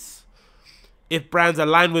happens? If brands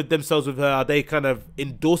align with themselves with her, are they kind of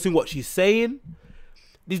endorsing what she's saying?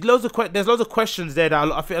 There's loads of questions there that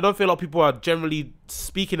I don't feel a lot of people are generally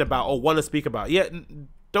speaking about or want to speak about. Yeah,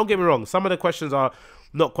 don't get me wrong. Some of the questions are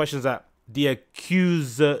not questions that the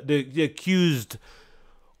accused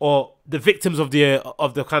or the victims of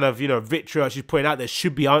the kind of, you know, vitriol she's pointing out there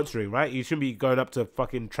should be answering, right? You shouldn't be going up to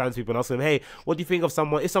fucking trans people and asking them, hey, what do you think of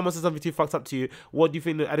someone? If someone says something too fucked up to you, what do you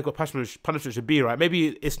think the adequate punishment should be, right? Maybe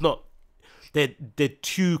it's not, they're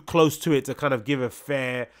too close to it to kind of give a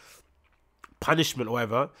fair punishment or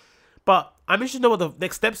whatever. But I'm interested to know what the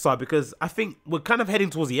next steps are, because I think we're kind of heading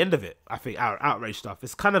towards the end of it. I think our outrage stuff,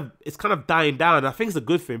 it's kind of dying down. And I think it's a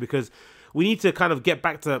good thing, because we need to kind of get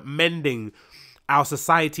back to mending our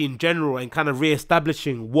society in general and kind of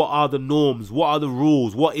re-establishing what are the norms, what are the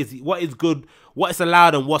rules, what is good, what is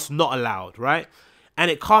allowed and what's not allowed, right?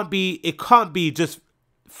 And it can't be just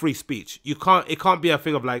free speech. It can't be a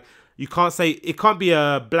thing of like, it can't be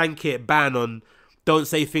a blanket ban on don't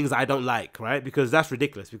say things that I don't like, right? Because that's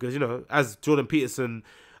ridiculous. Because, you know, as Jordan Peterson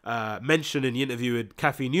mentioned in the interview with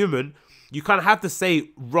Kathy Newman, you kind of have to say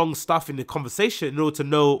wrong stuff in the conversation in order to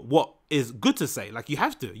know what is good to say. Like, you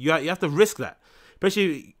have to risk that.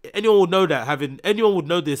 Especially, anyone would know that. Anyone would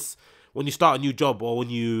know this when you start a new job, or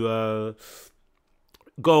when you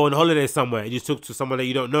go on holiday somewhere and you talk to someone that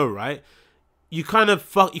you don't know, right? You kind of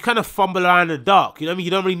fumble around in the dark. You know what I mean?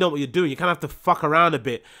 You don't really know what you're doing. You kind of have to fuck around a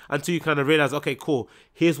bit until you kind of realize, okay, cool.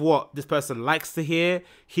 Here's what this person likes to hear.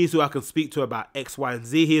 Here's who I can speak to about X, Y, and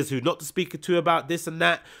Z. Here's who not to speak to about this and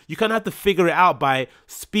that. You kind of have to figure it out by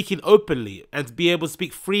speaking openly and be able to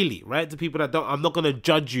speak freely, right? To people that don't, I'm not going to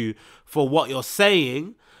judge you for what you're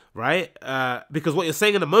saying, right? Because what you're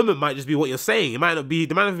saying in the moment might just be what you're saying. There might not be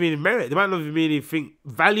any merit. There might not be anything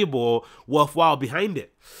valuable or worthwhile behind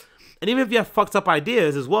it. And even if you have fucked up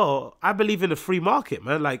ideas as well, I believe in a free market,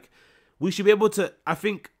 man. Like, we should be able to, I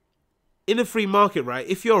think, in a free market, right,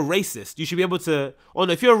 if you're a racist, you should be able to, oh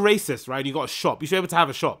no, if you're a racist, right, and you got a shop, you should be able to have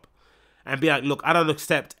a shop and be like, look, I don't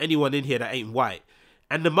accept anyone in here that ain't white.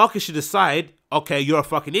 And the market should decide, okay, you're a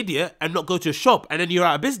fucking idiot, and not go to a shop, and then you're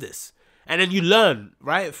out of business. And then you learn,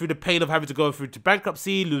 right, through the pain of having to go through to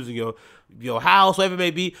bankruptcy, losing your house, whatever it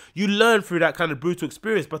may be. You learn through that kind of brutal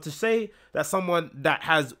experience. But to say that someone that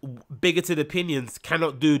has bigoted opinions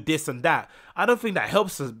cannot do this and that, I don't think that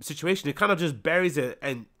helps the situation. It kind of just buries it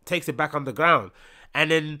and takes it back underground.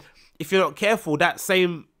 And then if you're not careful, that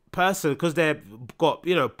same person, because they've got,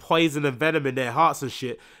 you know, poison and venom in their hearts and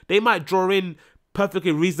shit, they might draw in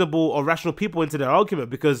perfectly reasonable or rational people into their argument,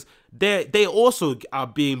 because they also are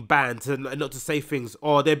being banned and not to say things,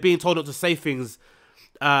 or they're being told not to say things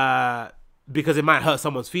because it might hurt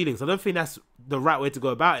someone's feelings. I don't think that's the right way to go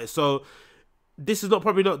about it. So this is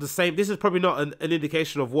probably not the same. This is probably not an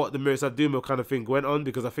indication of what the Miroslava Duma kind of thing went on,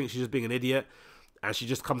 because I think she's just being an idiot, and she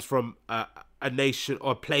just comes from a nation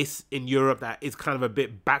or a place in Europe that is kind of a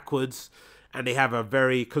bit backwards. And they have a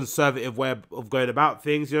very conservative way of going about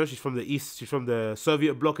things. You know, she's from the East. She's from the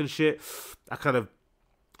Soviet bloc and shit.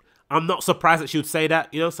 I'm not surprised that she would say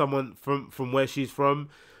that. You know, someone from where she's from.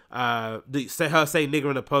 Her saying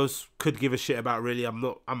nigger in a post could give a shit about, really. I'm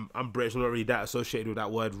British. I'm not really that associated with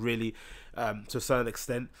that word, really, to a certain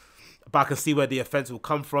extent. But I can see where the offense will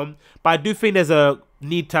come from. But I do think there's a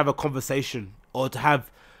need to have a conversation, or to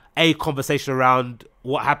have a conversation around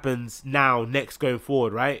what happens next going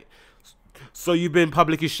forward, right? So you've been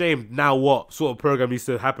publicly shamed. Now what sort of program needs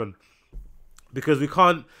to happen? Because we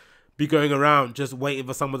can't be going around just waiting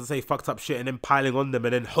for someone to say fucked up shit and then piling on them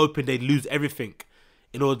and then hoping they lose everything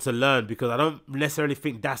in order to learn. Because I don't necessarily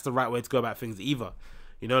think that's the right way to go about things either.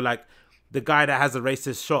 You know, like the guy that has a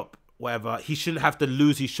racist shop, whatever, he shouldn't have to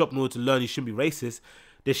lose his shop in order to learn he shouldn't be racist.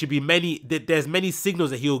 There should be there's many signals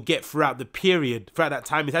that he'll get throughout that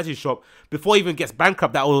time he's at his shop, before he even gets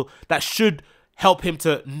bankrupt, that should help him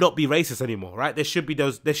to not be racist anymore, right? There should be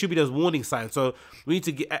those warning signs. So we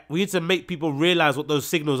need to make people realize what those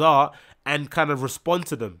signals are and kind of respond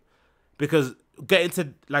to them. Because getting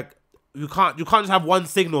to, like, you can't just have one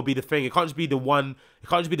signal be the thing. It can't just be the one. It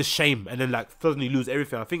can't just be the shame and then like suddenly lose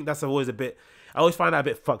everything. I think that's always a bit. I always find that a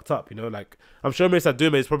bit fucked up, you know. Like I'm sure Miroslava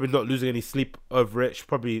Duma is probably not losing any sleep over it. She's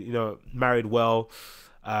probably married well.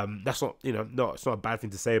 That's not it's not a bad thing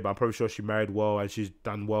to say, but I'm probably sure she married well and she's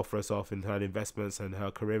done well for herself in her investments and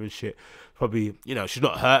her career and shit. Probably she's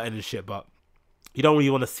not hurting and shit, but you don't really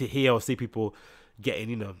want to hear or see people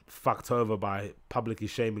getting fucked over by publicly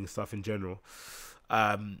shaming stuff in general.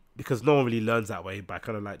 Because no one really learns that way by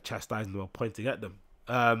kind of like chastising them or pointing at them.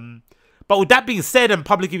 But with that being said and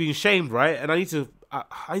publicly being shamed, right? And I need to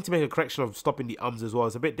make a correction of stopping the ums as well.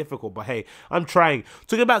 It's a bit difficult, but hey, I'm trying.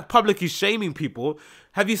 Talking about publicly shaming people,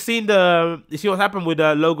 have you seen you see what's happened with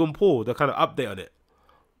Logan Paul, the kind of update on it?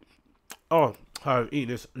 Oh, I'm eating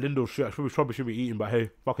this Lindor shit. I probably should be eating, but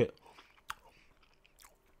hey, fuck it.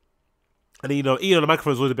 And eating on the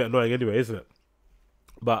microphone is always a bit annoying anyway, isn't it?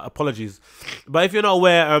 But apologies. But if you're not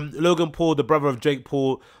aware, Logan Paul, the brother of Jake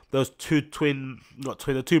Paul, those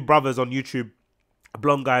the two brothers on YouTube,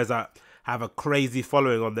 blonde guys that have a crazy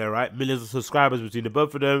following on there, right? Millions of subscribers between the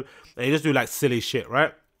both of them. And they just do like silly shit,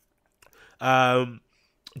 right?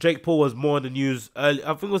 Jake Paul was more in the news early.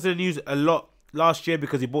 I think it was in the news a lot last year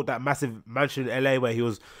because he bought that massive mansion in LA where he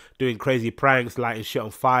was doing crazy pranks, lighting shit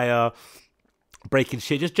on fire, breaking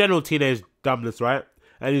shit, just general teenage dumbness, right?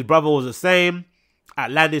 And his brother was the same.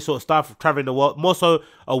 Outlandish sort of stuff, traveling the world, more so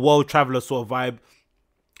a world traveler sort of vibe.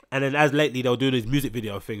 And then as lately they were doing these music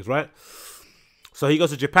video things, right? So he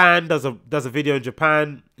goes to Japan, does a video in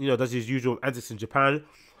Japan, does his usual antics in Japan.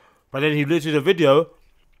 But then he literally did a video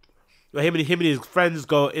where him and his friends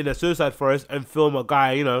go in a suicide forest and film a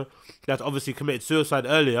guy, that's obviously committed suicide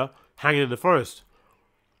earlier, hanging in the forest.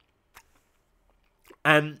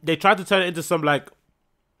 And they tried to turn it into some like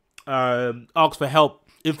ask for help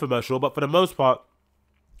infomercial, but for the most part,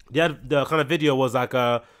 the kind of video was like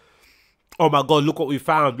oh my god, look what we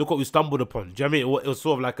found, look what we stumbled upon. Do you know what I mean? It was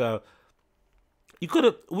sort of like you could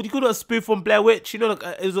have spoof on Blair Witch, it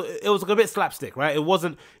was like a bit slapstick, right? It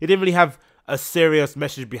didn't really have a serious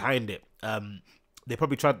message behind it. They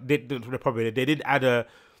probably they did add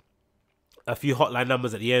a few hotline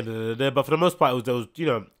numbers at the end, but for the most part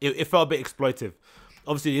it felt a bit exploitive.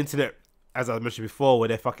 Obviously the internet, as I mentioned before, where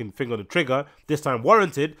they're fucking finger on the trigger, this time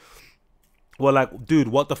warranted, were like, dude,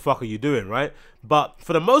 what the fuck are you doing, right? But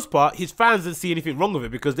for the most part, his fans didn't see anything wrong with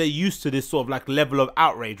it because they're used to this sort of like level of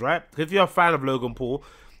outrage, right? If you're a fan of Logan Paul,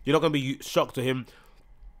 you're not going to be shocked to him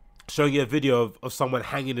showing you a video of someone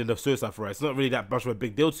hanging in a suicide forest. It's not really that much of a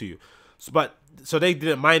big deal to you. So they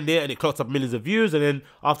didn't mind it, and it clocked up millions of views, and then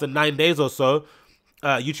after 9 days or so,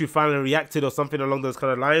 YouTube finally reacted or something along those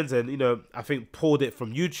kind of lines, and I think pulled it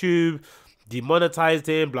from YouTube, demonetized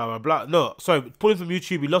him, blah blah blah. No, sorry, pulled him from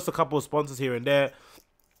YouTube. He lost a couple of sponsors here and there,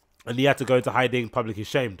 and he had to go into hiding, publicly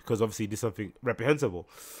shamed, because obviously he did something reprehensible.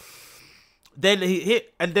 Then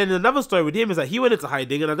and then another story with him is that he went into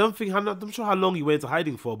hiding, and I'm not sure how long he went into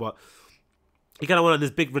hiding for, but he kind of went on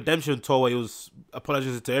this big redemption tour where he was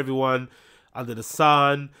apologizing to everyone under the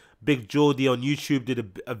sun. Big Geordie on YouTube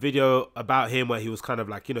did a video about him where he was kind of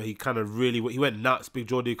like, he went nuts, Big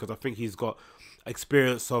Geordie, because I think he's got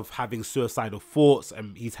experience of having suicidal thoughts,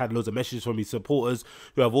 and he's had loads of messages from his supporters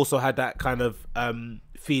who have also had that kind of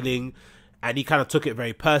feeling, and he kind of took it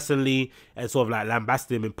very personally and sort of like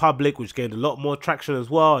lambasted him in public, which gained a lot more traction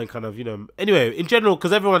as well, and kind of, anyway, in general,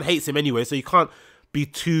 because everyone hates him anyway, so you can't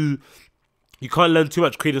learn too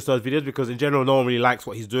much credence to those videos, because in general no one really likes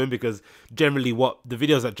what he's doing, because generally what the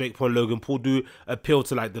videos that Jake Paul and Logan Paul do appeal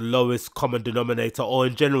to like the lowest common denominator, or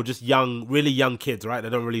in general just really young kids, right? They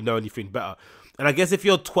don't really know anything better. And I guess if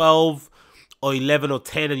you're 12 or 11 or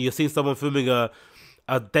 10 and you're seeing someone filming a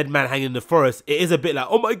dead man hanging in the forest, it is a bit like,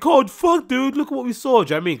 oh my god, fuck dude, look at what we saw.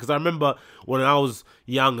 Do you know what I mean? Because I remember when I was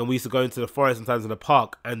young and we used to go into the forest sometimes in the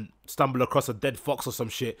park and stumble across a dead fox or some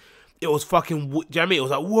shit. It was fucking, do you know what I mean? It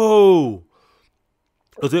was like, whoa.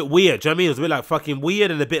 It was a bit weird, do you know what I mean? It was a bit like fucking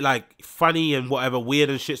weird and a bit like funny and whatever, weird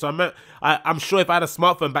and shit. So I'm sure if I had a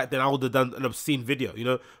smartphone back then, I would have done an obscene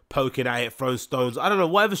video, poking at it, throwing stones. I don't know,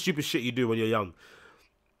 whatever stupid shit you do when you're young.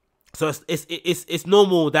 So it's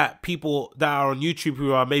normal that people that are on YouTube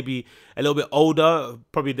who are maybe a little bit older,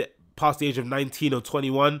 probably past the age of 19 or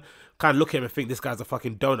 21, kind of look at him and think this guy's a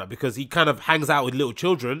fucking donut, because he kind of hangs out with little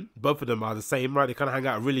children. Both of them are the same, right? They kind of hang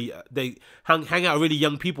out hang out with really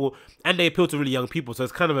young people, and they appeal to really young people. So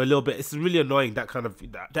it's kind of a little bit, it's really annoying, that kind of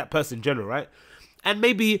that person in general, right? And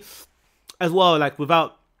maybe as well, like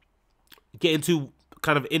without getting too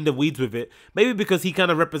kind of in the weeds with it, maybe because he kind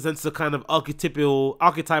of represents a kind of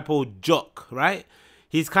archetypal jock, right?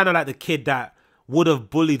 He's kind of like the kid that would have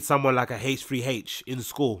bullied someone like a H3H in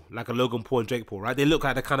school, like a Logan Paul and Jake Paul, right? They look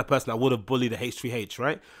like the kind of person that would have bullied a H3H,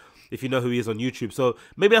 right? If you know who he is on YouTube. So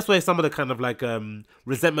maybe that's where some of the kind of like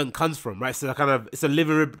resentment comes from, right? So kind of, it's a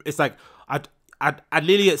living, it's like, I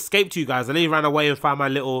nearly escaped you guys. I nearly ran away and found my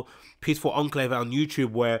little peaceful enclave on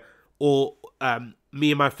YouTube where all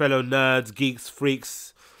me and my fellow nerds, geeks,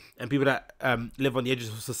 freaks, and people that live on the edges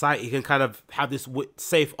of society can kind of have this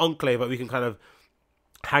safe enclave that we can kind of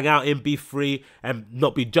hang out in, be free, and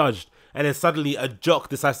not be judged. And then suddenly a jock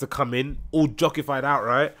decides to come in, all jockified out,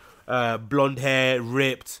 right? Blonde hair,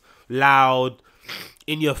 ripped, loud,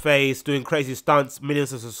 in your face, doing crazy stunts,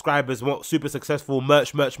 millions of subscribers, super successful,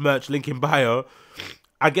 merch, link in bio.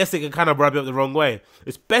 I guess it can kind of rub you up the wrong way,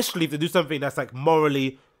 especially if they do something that's like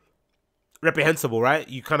morally reprehensible, right?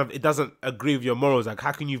 You kind of, it doesn't agree with your morals. Like,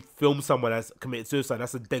 how can you film someone that's committed suicide?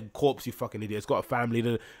 That's a dead corpse, you fucking idiot. It's got a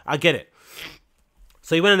family. I get it.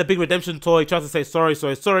 So he went on a big redemption tour. He tries to say sorry.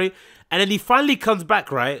 And then he finally comes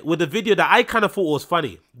back, right, with a video that I kind of thought was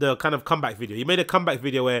funny. The kind of comeback video. He made a comeback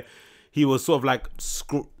video where he was sort of like,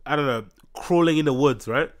 I don't know, crawling in the woods,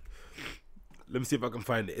 right? Let me see if I can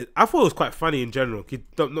find it. I thought it was quite funny in general. He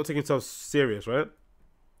not taking himself serious, right?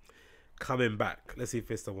 Coming back. Let's see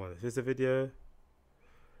if it's the one. Is this the video?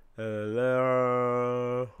 I'm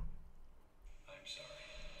sorry.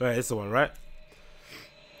 Right, it's the one, right?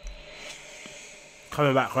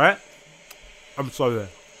 Coming back, right? I'm sorry.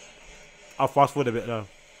 I'll fast forward a bit now.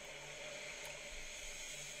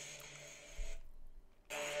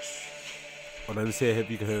 Oh, let me see if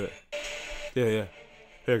you can hear it. Yeah.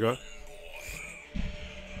 Here you go.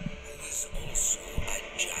 There's also a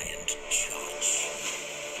giant church.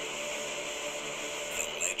 The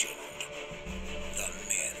legend, the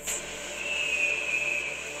myth,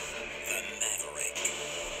 the maverick,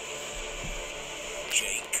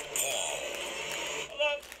 Jake Paul.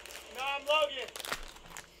 Hello. No, I'm Logan.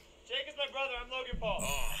 Jake is my brother. I'm Logan Paul.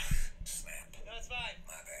 Oh, snap. That's fine.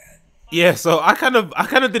 My bad. Yeah, so I kind of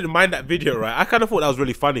didn't mind that video, right? I kind of thought that was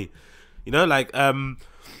really funny, you know, like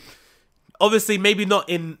obviously maybe not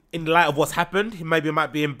in light of what's happened. He maybe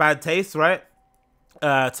might be in bad taste, right?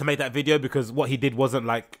 To make that video, because what he did wasn't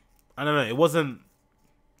like, I don't know, it wasn't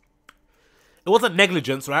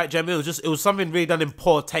negligence, right? Do you know what I mean? It was something really done in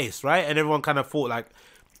poor taste, right? And everyone kind of thought like,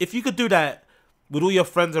 if you could do that with all your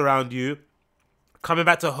friends around you, coming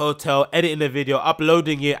back to a hotel, editing the video,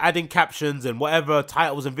 uploading it, adding captions and whatever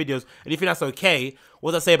titles and videos, and you think that's okay,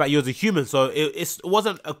 what does that say about you as a human? So it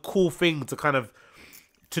wasn't a cool thing to kind of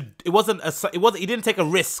he didn't take a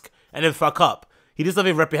risk and then fuck up. He did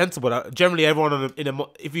something reprehensible. Generally, everyone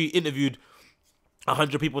if you interviewed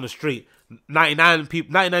 100 people in the street, 99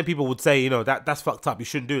 people would say, you know, that's fucked up. You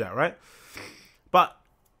shouldn't do that, right? But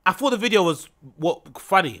I thought the video was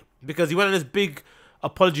funny because he went on this big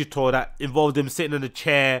apology tour that involved him sitting in a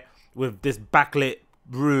chair with this backlit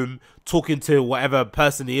room talking to whatever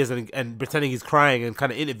person he is and pretending he's crying and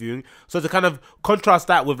kind of interviewing. So to kind of contrast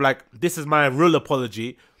that with like, this is my real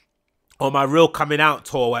apology or my real coming out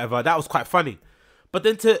tour or whatever, that was quite funny. But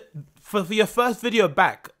then for your first video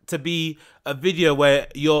back to be a video where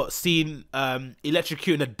you're seen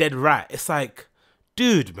electrocuting a dead rat, it's like,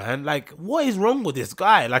 dude, man, like, what is wrong with this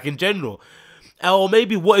guy, like, in general? Or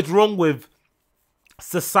maybe what is wrong with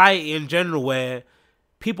society in general, where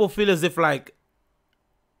people feel as if like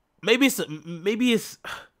maybe it's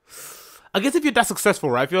I guess if you're that successful,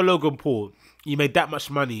 right? If you're Logan Paul, you made that much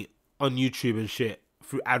money on YouTube and shit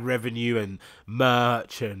through ad revenue and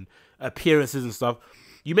merch and appearances and stuff,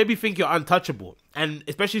 you maybe think you're untouchable. And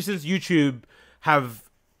especially since YouTube have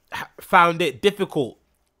found it difficult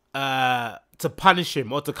to punish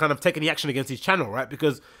him or to kind of take any action against his channel, right?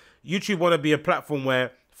 Because YouTube want to be a platform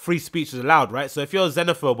where free speech is allowed, right? So if you're a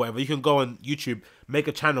xenophobe or whatever, you can go on YouTube, make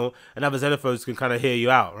a channel, and other xenophobes can kind of hear you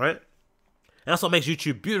out, right? And that's what makes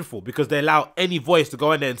YouTube beautiful, because they allow any voice to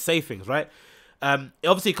go in there and say things, right?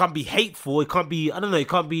 Obviously, it can't be hateful. It can't be, I don't know, it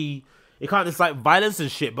can't incite violence and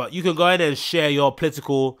shit, but you can go in there and share your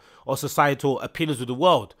political or societal opinions with the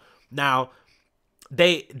world. Now,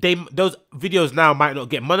 those videos now might not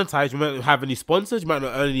get monetized. You might not have any sponsors. You might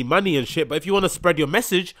not earn any money and shit. But if you want to spread your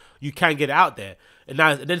message, you can get it out there. And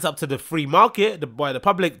now then it's up to the free market, the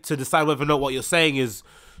public, to decide whether or not what you're saying is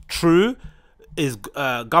true, is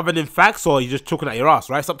governing facts, or you're just talking at your ass,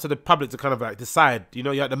 right? It's up to the public to kind of like decide. You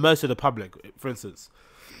know, you're at the mercy of the public, for instance,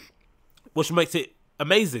 which makes it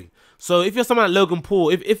amazing. So if you're someone like Logan Paul,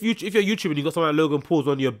 if you're YouTuber and you got someone like Logan Paul's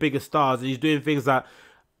one of your biggest stars and he's doing things that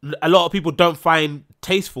a lot of people don't find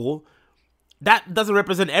tasteful, that doesn't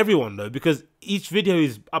represent everyone though, because each video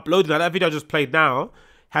he's uploading, like that video I just played now,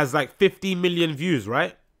 has like 15 million views,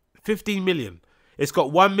 right? 15 million. It's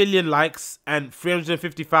got 1 million likes and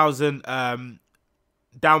 350,000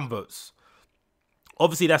 downvotes.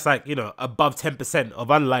 Obviously, that's like, you know, above 10% of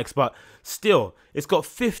unlikes, but still, it's got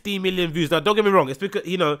 50 million views. Now, don't get me wrong. It's because,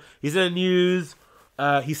 you know, he's in the news.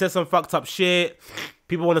 He says some fucked up shit.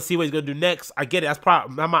 People want to see what he's going to do next. I get it. That's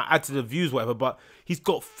part. I might add to the views, whatever, but he's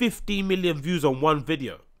got 50 million views on one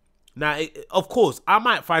video. Now, of course, I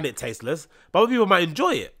might find it tasteless, but other people might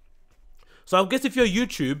enjoy it. So I guess if you're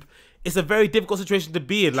YouTube, it's a very difficult situation to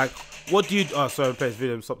be in. Like, what do you... Oh, sorry, I'm playing this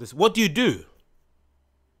video. Stop this. What do you do?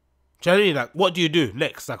 Do you know what I mean? Like, what do you do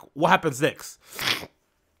next? Like, what happens next?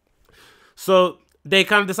 So they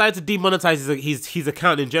kind of decided to demonetize his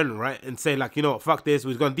account in general, right? And say, like, you know what, fuck this.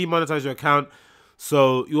 We're going to demonetize your account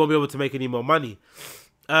so you won't be able to make any more money.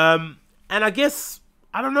 And I guess,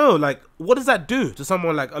 I don't know, like, what does that do to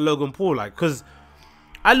someone like a Logan Paul? Like, because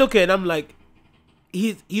I look at it and I'm like,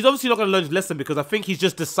 he's obviously not going to learn his lesson, because I think he's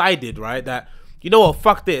just decided, right, that, you know what,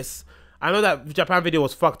 fuck this. I know that Japan video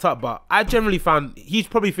was fucked up, but I generally found, he's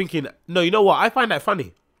probably thinking, no, you know what, I find that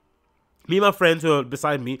funny. Me and my friends who are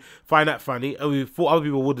beside me find that funny, and we thought other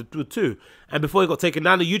people would do too. And before he got taken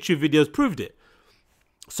down, the YouTube videos proved it.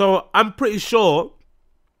 So I'm pretty sure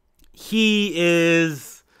he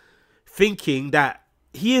is thinking that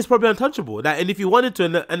he is probably untouchable. That, and if he wanted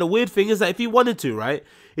to, and the weird thing is that if he wanted to, right,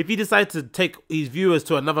 if he decided to take his viewers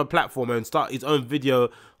to another platform and start his own video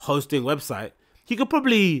hosting website, he could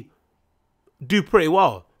probably do pretty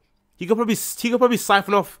well. He could probably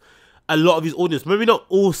siphon off a lot of his audience. Maybe not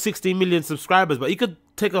all 60 million subscribers, but he could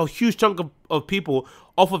take a huge chunk of people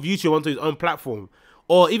off of YouTube onto his own platform.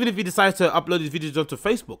 Or even if he decides to upload his videos onto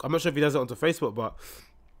Facebook. I'm not sure if he does it onto Facebook, but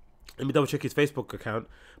let me double check his Facebook account.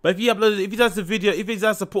 But if he does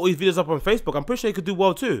to put all his videos up on Facebook, I'm pretty sure he could do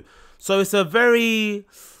well too. So it's a very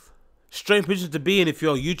strange position to be in if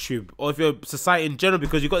you're YouTube, or if you're society in general,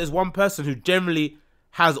 because you've got this one person who generally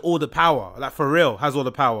has all the power, like for real, has all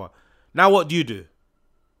the power. Now what do you do? Do you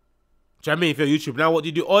know what I mean? If you're YouTube, now what do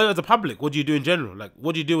you do? Or as a public, what do you do in general? Like,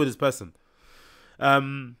 what do you do with this person?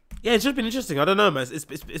 Yeah, it's just been interesting. I don't know, man. It's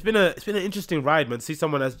been an interesting ride, man. See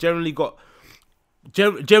someone that's generally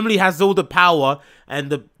has all the power,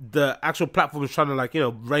 and the actual platform is trying to, like, you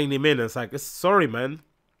know, rein him in. And it's like, sorry, man,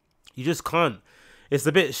 you just can't. It's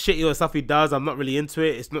a bit shitty or stuff he does. I'm not really into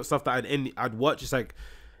it. It's not stuff that I'd watch. It's like,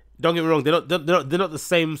 don't get me wrong, they're not the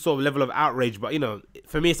same sort of level of outrage, but, you know,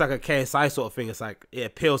 for me it's like a KSI sort of thing. It's like, it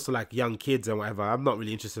appeals to like young kids and whatever. I'm not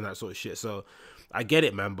really interested in that sort of shit, so I get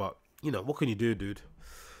it, man. But, you know, what can you do, dude?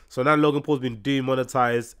 So now Logan Paul's been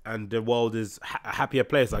demonetized and the world is a happier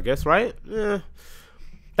place, I guess, right? Yeah.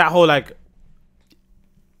 That whole, like,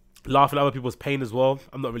 laughing at other people's pain as well,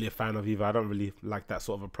 I'm not really a fan of either. I don't really like that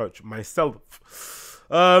sort of approach myself.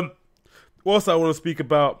 What else I want to speak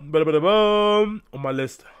about on my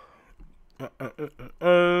list?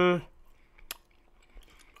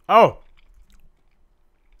 Oh,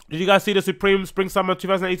 did you guys see the Supreme Spring Summer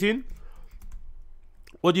 2018?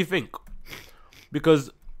 What do you think? Because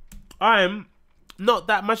I'm not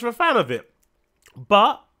that much of a fan of it.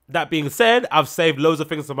 But that being said, I've saved loads of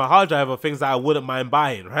things on my hard drive of things that I wouldn't mind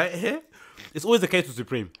buying, right? It's always the case with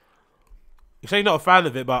Supreme. You say you're not a fan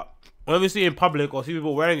of it, but when you see it in public or see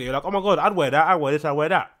people wearing it, you're like, oh my god, I'd wear that, I'd wear this, I'd wear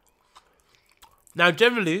that. Now,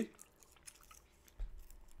 generally,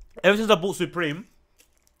 ever since I bought Supreme,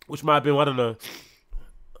 which might have been, I don't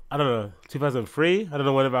know, 2003? I don't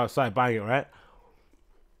know whenever I started buying it, right?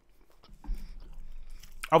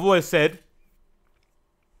 I've always said,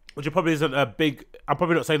 which it probably isn't a big, I'm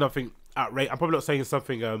probably not saying nothing outrageous, I'm probably not saying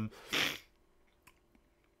something,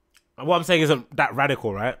 what I'm saying isn't that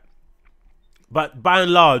radical, right? But by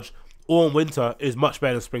and large, all in winter is much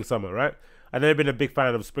better than spring summer, right? I've never been a big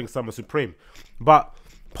fan of spring summer Supreme. But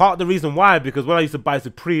part of the reason why, because when I used to buy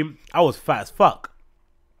Supreme, I was fat as fuck.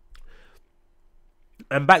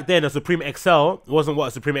 And back then, a Supreme XL wasn't what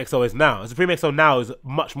a Supreme XL is now. A Supreme XL now is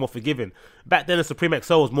much more forgiving. Back then, a Supreme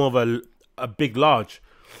XL was more of a big large.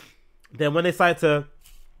 Then when they started to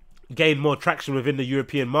gain more traction within the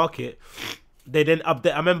European market, they then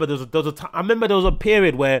update. I remember there was a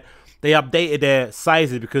period where they updated their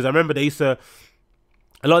sizes, because I remember they used to,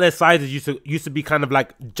 a lot of their sizes used to be kind of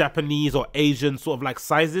like Japanese or Asian sort of like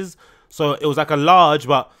sizes. So it was like a large,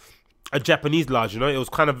 but a Japanese large, you know. It was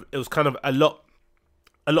kind of a lot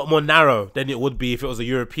more narrow than it would be if it was a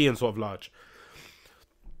European sort of large,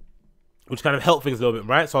 which kind of helped things a little bit,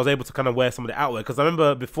 right? So I was able to kind of wear some of the outwear, because I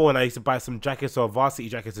remember before when I used to buy some jackets or varsity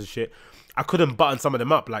jackets and shit, I couldn't button some of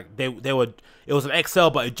them up. Like it was an XL,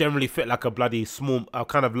 but it generally fit like a bloody small,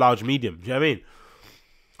 kind of large medium. Do you know what I mean?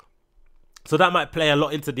 So that might play a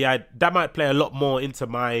lot into that might play a lot more into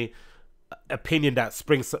my opinion that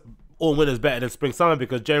all winter's better than spring summer,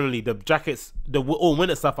 because generally the jackets, the all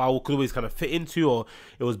winter stuff I could always kind of fit into, or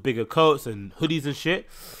it was bigger coats and hoodies and shit.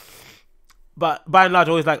 But by and large,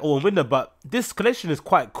 I always like all winter. But this collection is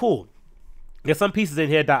quite cool. There's some pieces in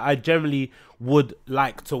here that I generally would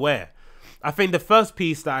like to wear. I think the first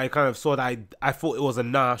piece that I kind of saw that I thought it was a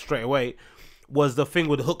nah straight away was the thing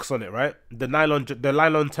with hooks on it, right? The nylon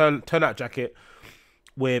turnout jacket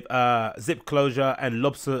with zip closure and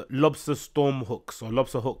lobster storm hooks, or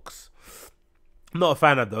lobster hooks. I'm not a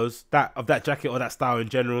fan of those, that jacket or that style in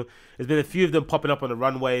general. There's been a few of them popping up on the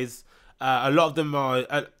runways. A lot of them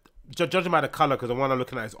are, judging by the color, because the one I'm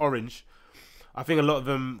looking at is orange. I think a lot of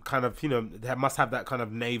them kind of, they must have that kind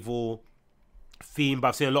of naval theme, but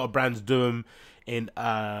I've seen a lot of brands do them in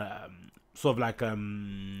sort of like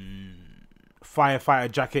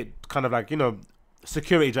firefighter jacket, kind of like,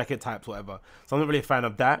 security jacket types, whatever. So I'm not really a fan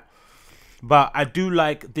of that. But I do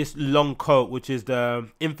like this long coat, which is the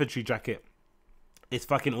infantry jacket. It's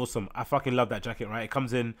fucking awesome. I fucking love that jacket, right? It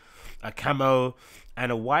comes in a camo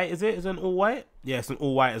and a white, is it? Is it an all white? Yeah, it's an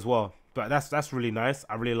all white as well. But that's really nice.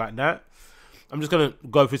 I really like that. I'm just going to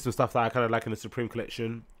go through some stuff that I kind of like in the Supreme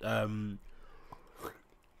collection.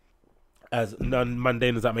 As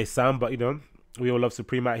non-mundane as that may sound, but, we all love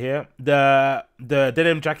Supreme out here. The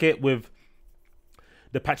denim jacket with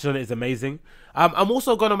the patches on it is amazing. I'm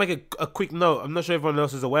also going to make a quick note. I'm not sure everyone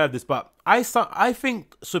else is aware of this, but I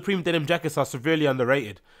think Supreme denim jackets are severely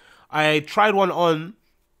underrated. I tried one on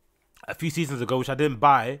a few seasons ago, which I didn't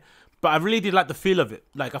buy, but I really did like the feel of it.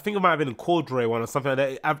 Like, I think it might have been a corduroy one or something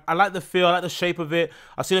like that. I like the feel, I like the shape of it.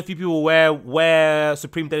 I've seen a few people wear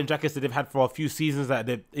Supreme denim jackets that they've had for a few seasons, that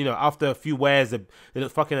they, after a few wears, they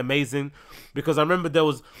look fucking amazing. Because I remember there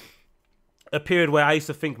was a period where I used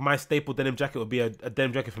to think my staple denim jacket would be a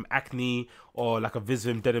denim jacket from Acne, or like a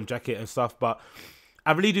Visvim denim jacket and stuff. But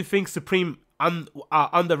I really do think Supreme are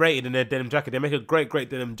underrated in their denim jacket. They make a great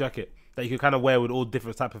denim jacket that you can kind of wear with all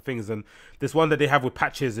different type of things. And this one that they have with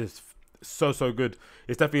patches is so good.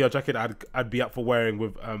 It's definitely a jacket I'd be up for wearing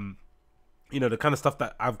with the kind of stuff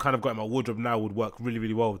that I've kind of got in my wardrobe now would work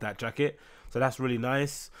really well with that jacket. So that's really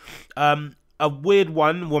nice. A weird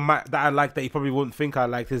one that I like that you probably wouldn't think I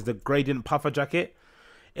liked is the gradient puffer jacket.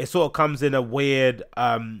 It sort of comes in a weird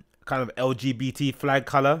kind of LGBT flag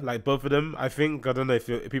color, like both of them. I think, I don't know if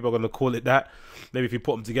people are going to call it that. Maybe if you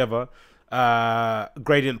put them together.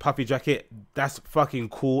 Gradient puffy jacket, that's fucking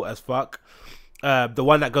cool as fuck. The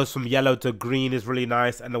one that goes from yellow to green is really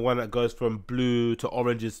nice, and the one that goes from blue to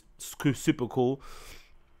orange is super cool.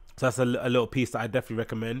 So that's a little piece that I definitely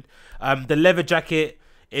recommend. The leather jacket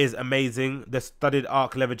is amazing. The studded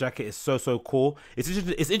arc leather jacket is so cool. It's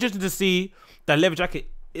interesting to see that leather jacket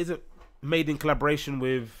isn't made in collaboration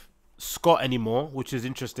with Scott anymore, which is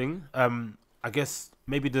interesting. I guess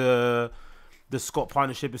maybe the Scott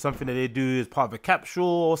partnership is something that they do as part of a capsule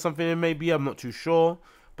or something, maybe. I'm not too sure.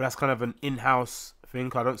 But that's kind of an in-house thing.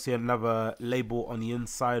 I don't see another label on the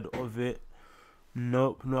inside of it.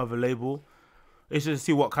 Nope, no other label. It's just to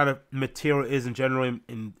see what kind of material it is in general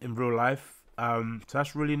in real life. So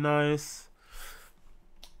that's really nice.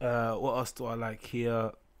 What else do I like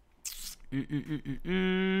here?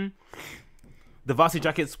 The varsity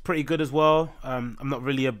jacket's pretty good as well. I'm not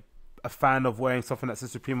really a fan of wearing something that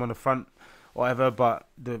says Supreme on the front or whatever, but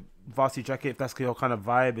the varsity jacket, if that's your kind of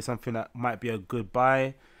vibe, is something that might be a good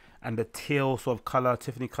buy. And the teal sort of color,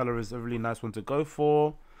 Tiffany color, is a really nice one to go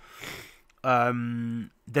for.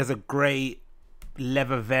 There's a great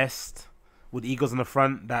leather vest with eagles on the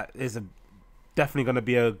front that is definitely going to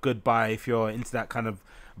be a good buy if you're into that kind of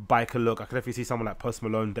biker look. I could definitely see someone like Post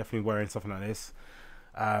Malone definitely wearing something like this,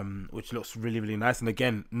 which looks really nice. And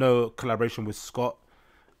again, no collaboration with Scott,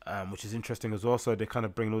 which is interesting as well. So they're kind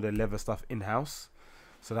of bringing all their leather stuff in-house.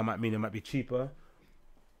 So that might mean it might be cheaper.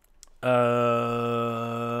 What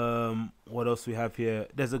else we have here?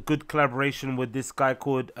 There's a good collaboration with this guy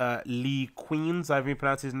called Lee Queens. I haven't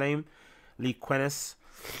pronounced his name. Lee Quenis.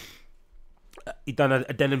 He done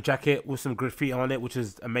a denim jacket with some graffiti on it, which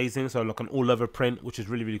is amazing. So like an all-over print, which is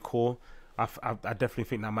really cool. I definitely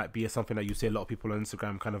think that might be something that you see a lot of people on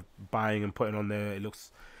Instagram kind of buying and putting on there. It looks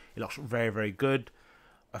very good.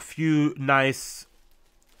 A few nice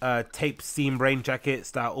tape seam rain jackets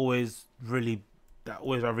that are always really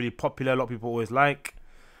popular. A lot of people always like.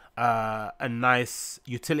 A nice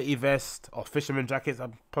utility vest or fisherman jackets. I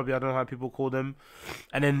don't know how people call them.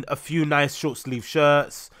 And then a few nice short sleeve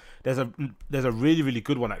shirts. There's a really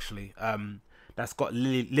good one actually. That's got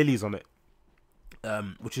lilies on it.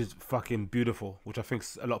 Which is fucking beautiful. Which I think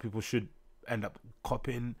a lot of people should end up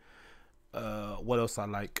copying. What else I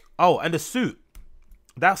like? Oh, and the suit.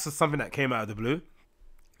 That's something that came out of the blue.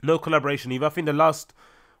 No collaboration either. I think the last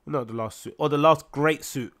not the last suit, or the last great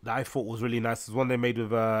suit that I thought was really nice was one they made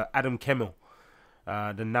with Adam Kemmel,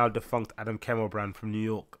 the now defunct Adam Kemmel brand from New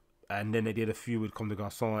York. And then they did a few with Comme des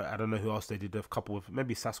Garçons. I don't know who else they did a couple with,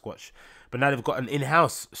 maybe Sasquatch. But now they've got an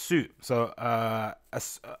in-house suit, so a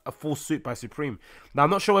full suit by Supreme. Now I'm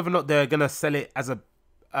not sure whether or not they're gonna sell it as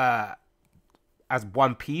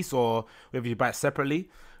one piece or whether you buy it separately.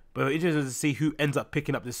 But it's interesting to see who ends up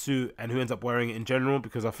picking up the suit and who ends up wearing it in general,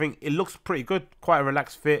 because I think it looks pretty good, quite a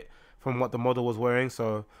relaxed fit from what the model was wearing.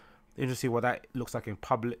 So interesting to see what that looks like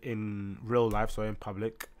in real life, so in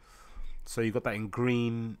public. So you got that in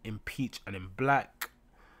green, in peach, and in black.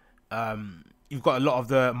 You've got a lot of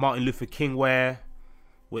the Martin Luther King wear,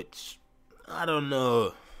 which I don't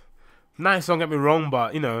know. Nice, don't get me wrong,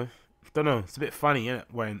 but don't know. It's a bit funny, isn't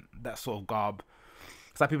it, wearing that sort of garb.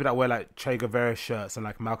 It's like people that wear like Che Guevara shirts and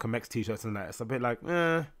like Malcolm X t-shirts and that. It's a bit like,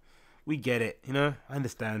 we get it, I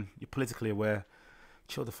understand. You're politically aware.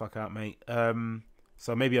 Chill the fuck out, mate.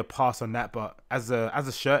 So maybe a pass on that, but as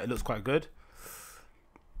a shirt, it looks quite good.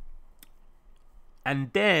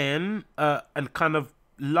 And then, and kind of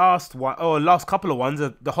last couple of ones,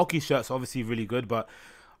 the hockey shirts are obviously really good, but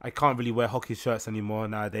I can't really wear hockey shirts anymore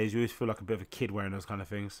nowadays. You always feel like a bit of a kid wearing those kind of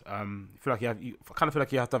things. You kind of feel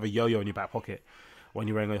like you have to have a yo-yo in your back pocket when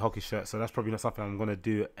you're wearing a hockey shirt. So that's probably not something I'm going to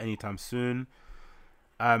do anytime soon.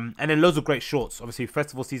 And then loads of great shorts. Obviously,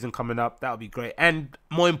 festival season coming up. That'll be great. And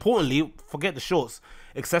more importantly, forget the shorts,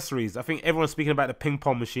 accessories. I think everyone's speaking about the ping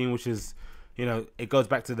pong machine, which is, it goes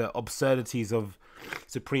back to the absurdities of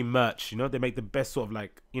Supreme merch. They make the best sort of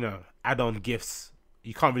like, add-on gifts.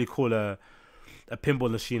 You can't really call a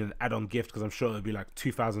pinball machine an add-on gift, because I'm sure it'll be like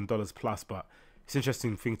 $2,000 plus, but it's an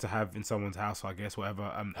interesting thing to have in someone's house, I guess,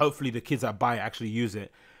 whatever. Hopefully the kids that buy it actually use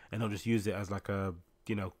it and not just use it as like a,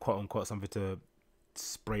 quote unquote, something to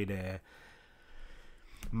spray their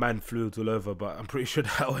man fluids all over, but I'm pretty sure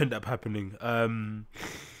that will end up happening. And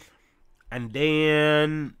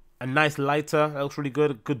then a nice lighter, that looks really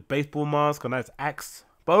good. A good baseball mask, a nice axe.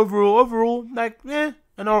 But overall, like, an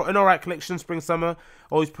alright collection, spring, summer.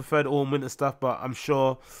 Always preferred all winter stuff, but I'm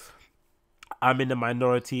sure I'm in the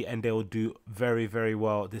minority and they will do very, very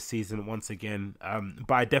well this season once again.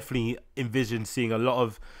 But I definitely envision seeing a lot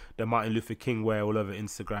of the Martin Luther King wear all over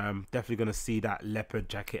Instagram. Definitely going to see that leopard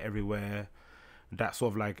jacket everywhere. That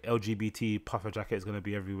sort of like LGBT puffer jacket is going to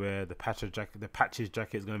be everywhere. The patches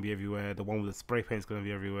jacket is going to be everywhere. The one with the spray paint is going to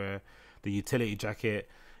be everywhere. The utility jacket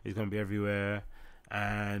is going to be everywhere.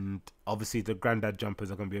 And obviously the granddad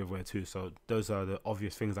jumpers are going to be everywhere too. So those are the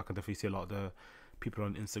obvious things I can definitely see a lot of the people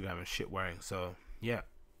on Instagram and shit wearing. So yeah,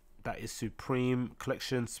 that is Supreme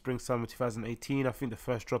collection spring summer 2018. I think the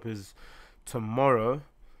first drop is tomorrow,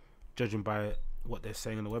 judging by what they're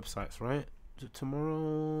saying on the websites, right? Is it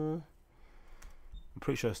tomorrow? I'm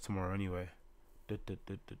pretty sure it's tomorrow anyway.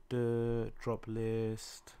 Drop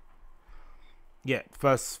list. Yeah,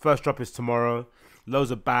 first drop is tomorrow.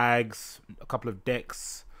 Loads of bags, a couple of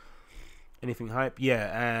decks. Anything hype?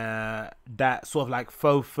 Yeah, that sort of like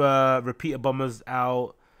faux fur repeater bombers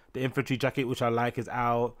out. The infantry jacket, which I like, is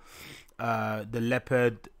out. The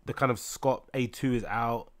leopard, the kind of Scott A2 is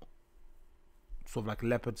out. Sort of like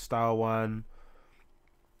leopard style one.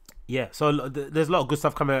 Yeah, so there's a lot of good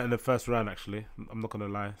stuff coming out in the first round, actually. I'm not going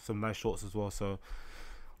to lie. Some nice shorts as well. So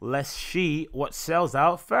let's see what sells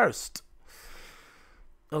out first.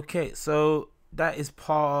 Okay, so that is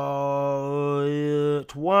part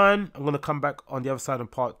 1. I'm going to come back on the other side on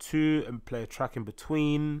part 2 and play a track in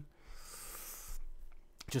between,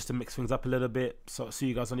 just to mix things up a little bit. So I'll see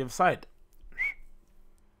you guys on the other side.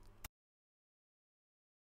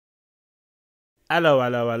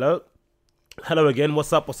 Hello. Hello again.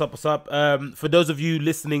 What's up? For those of you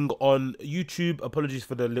listening on YouTube, apologies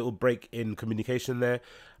for the little break in communication there.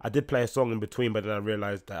 I did play a song in between, but then I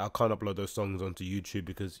realized that I can't upload those songs onto YouTube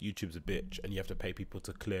because YouTube's a bitch and you have to pay people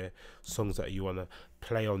to clear songs that you want to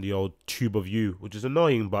play on the old tube of you, which is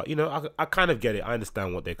annoying, but I kind of get it. I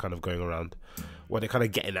understand what they're kind of going around, what they're kind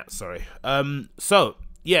of getting at, sorry. So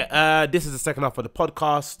yeah, this is the second half of the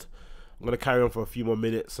podcast. I'm going to carry on for a few more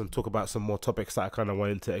minutes and talk about some more topics that I kind of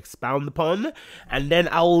wanted to expound upon. And then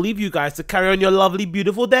I will leave you guys to carry on your lovely,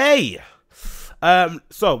 beautiful day.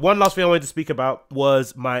 So one last thing I wanted to speak about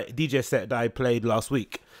was my DJ set that I played last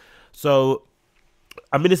week. So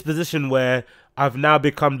I'm in this position where I've now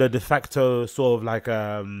become the de facto sort of like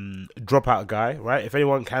dropout guy, right? If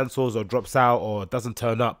anyone cancels or drops out or doesn't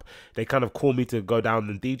turn up, they kind of call me to go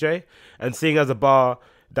down and DJ. And seeing as a bar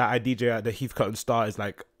that I DJ at the Heathcote and Star is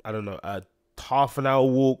like, I don't know, a half an hour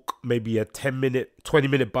walk, maybe a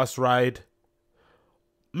 20-minute bus ride,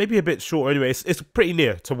 maybe a bit short anyway. It's pretty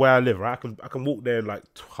near to where I live, right? I can walk there in like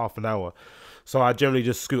half an hour. So I generally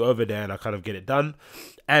just scoot over there and I kind of get it done.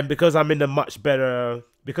 And because I'm in a much better,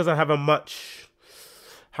 because I have a much,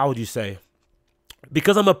 how would you say?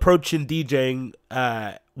 Because I'm approaching DJing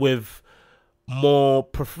with more,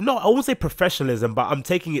 no, I won't say professionalism, but I'm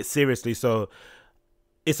taking it seriously. So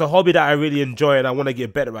it's a hobby that I really enjoy and I want to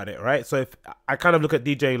get better at it, right? So if I kind of look at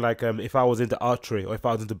DJing like if I was into archery or if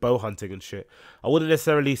I was into bow hunting and shit, I wouldn't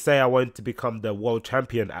necessarily say I want to become the world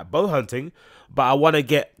champion at bow hunting, but I want to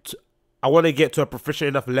get to a proficient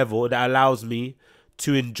enough level that allows me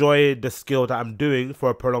to enjoy the skill that I'm doing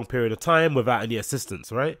for a prolonged period of time without any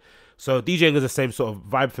assistance, right? So DJing is the same sort of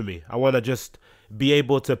vibe for me. I want to just be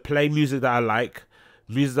able to play music that I like,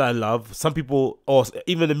 music that I love. Some people, or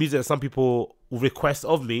even the music that some people request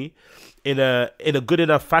of me, in a good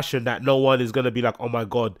enough fashion that no one is gonna be like, oh my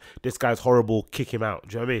god, this guy's horrible, kick him out.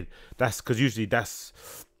 Do you know what I mean? That's because usually that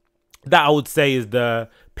I would say is the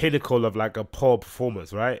pinnacle of like a poor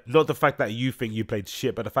performance, right? Not the fact that you think you played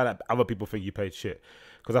shit, but the fact that other people think you played shit.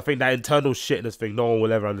 Because I think that internal shitness thing, no one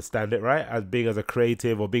will ever understand it, right? As a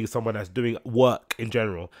creative or being someone that's doing work in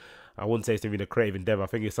general. I wouldn't say it's even a creative endeavor. I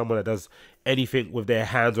think it's someone that does anything with their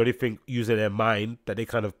hands or anything using their mind that they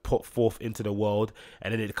kind of put forth into the world,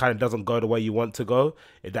 and then it kind of doesn't go the way you want to go.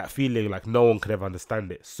 That feeling, like no one could ever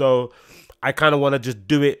understand it. So I kind of want to just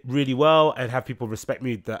do it really well and have people respect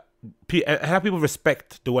me, have people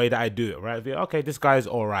respect the way that I do it, right? Be like, okay, this guy's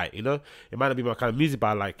all right, you know? It might not be my kind of music, but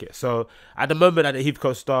I like it. So at the moment at the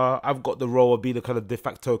Heathcote Star, I've got the role of being a kind of de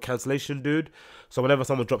facto cancellation dude. So whenever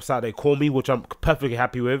someone drops out, they call me, which I'm perfectly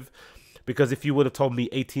happy with. Because if you would have told me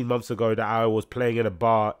 18 months ago that I was playing in a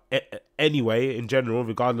bar anyway, in general,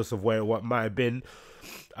 regardless of what might have been,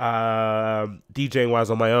 DJing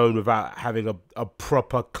wise on my own without having a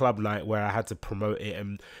proper club night where I had to promote it,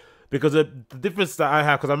 and because the difference that I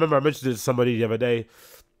have, because I remember I mentioned it to somebody the other day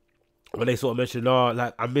when they sort of mentioned, oh,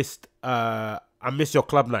 like I missed your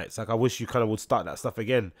club nights, like I wish you kind of would start that stuff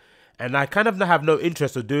again. And I kind of have no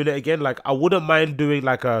interest of doing it again. Like I wouldn't mind doing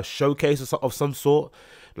like a showcase of some sort,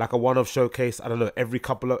 like a one-off showcase. I don't know,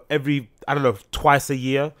 twice a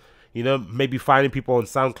year. You know, maybe finding people on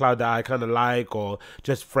SoundCloud that I kind of like, or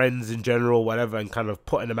just friends in general, whatever, and kind of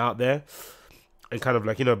putting them out there. And kind of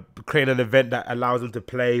like, you know, creating an event that allows them to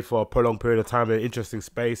play for a prolonged period of time in an interesting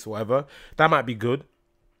space, whatever. That might be good.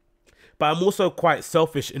 But I'm also quite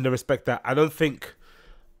selfish in the respect that I don't think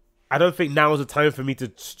now is the time for me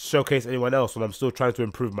to showcase anyone else when I'm still trying to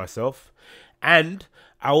improve myself. And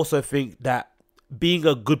I also think that being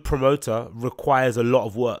a good promoter requires a lot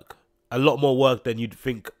of work. A lot more work than you'd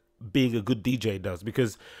think being a good DJ does,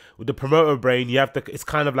 because with the promoter brain, it's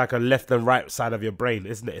kind of like a left and right side of your brain,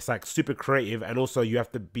 isn't it? It's like super creative, and also you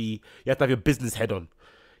have to have your business head on.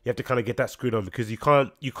 You have to kind of get that screwed on, because you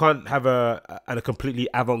can't have a completely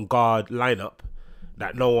avant-garde lineup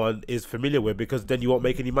that no one is familiar with, because then you won't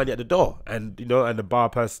make any money at the door, and you know, and the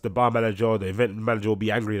bar manager or the event manager will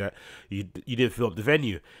be angry that you didn't fill up the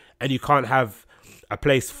venue, and you can't have a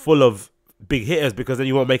place full of big hitters because then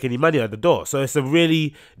you won't make any money at the door. So it's a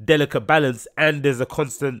really delicate balance, and there's that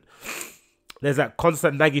constant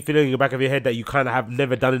naggy feeling in the back of your head that you kind of have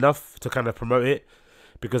never done enough to kind of promote it,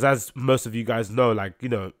 because as most of you guys know, like, you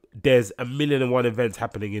know, there's 1,000,001 events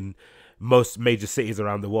happening in most major cities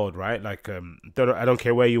around the world, right? Like I don't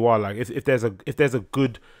care where you are, like if there's a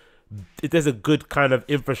good kind of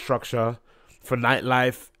infrastructure for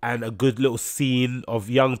nightlife and a good little scene of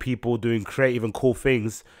young people doing creative and cool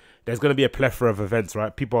things, there's going to be a plethora of events,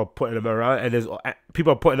 right? People are putting them around, and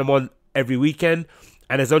people are putting them on every weekend,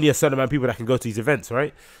 and there's only a certain amount of people that can go to these events,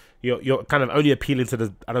 right? You're kind of only appealing to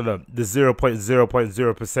the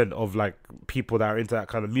 0.0% of like people that are into that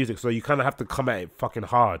kind of music. So you kind of have to come at it fucking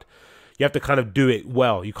hard. You have to kind of do it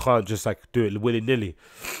well. You can't just like do it willy-nilly.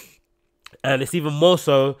 And it's even more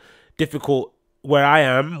so difficult where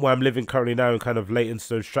I'm living currently now in kind of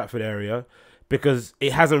Leytonstone, Stratford area, because they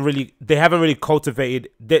haven't really cultivated,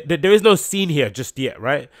 there is no scene here just yet,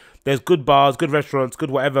 right? There's good bars, good restaurants, good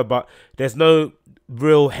whatever, but there's no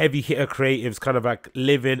real heavy hitter creatives kind of like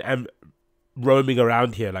living and roaming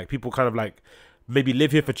around here. Like people kind of like maybe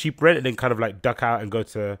live here for cheap rent and then kind of like duck out and go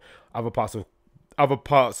to other parts of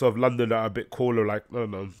London that are a bit cooler, like, I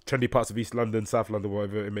don't know, trendy parts of East London, South London,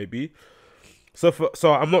 whatever it may be. So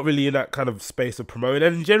I'm not really in that kind of space of promoting,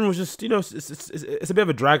 and in general, just, you know, it's a bit of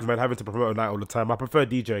a drag, man, having to promote a night all the time. I prefer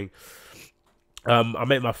DJing. I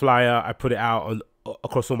make my flyer, I put it out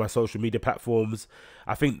across all my social media platforms.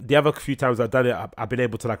 I think the other few times I've done it, I've been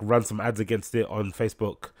able to like run some ads against it on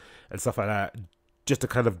Facebook and stuff like that, just to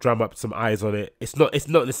kind of drum up some eyes on it. It's not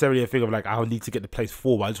necessarily a thing of like, I need to get the place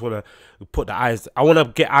forward. I just want to put the eyes. I want to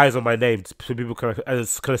get eyes on my name so people can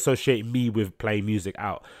associate me with playing music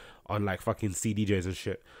out on like fucking CDJs and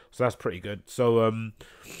shit. So that's pretty good. So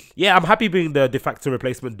yeah, I'm happy being the de facto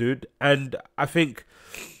replacement dude, and I think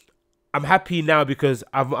I'm happy now because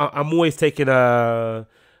I'm always taking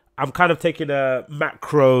I'm kind of taking a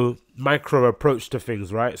micro approach to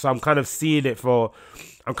things, right? So I'm kind of seeing it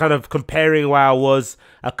I'm kind of comparing where I was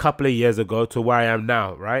a couple of years ago to where I am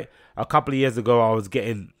now, right? A couple of years ago, I was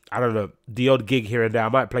getting, I don't know, the odd gig here and there. I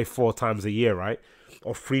might play 4 times a year, right?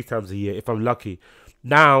 Or 3 times a year if I'm lucky.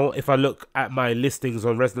 Now, if I look at my listings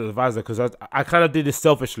on Resident Advisor, because I kind of did this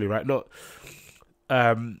selfishly, right? Not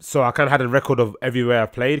so I kind of had a record of everywhere I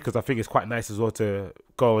played, because I think it's quite nice as well to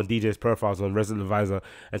go on DJs' profiles on Resident Advisor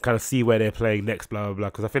and kind of see where they're playing next, blah blah blah.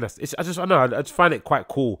 Because I think I just find it quite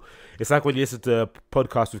cool. It's like when you listen to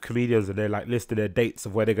podcasts with comedians and they're like listing their dates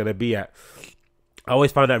of where they're gonna be at. I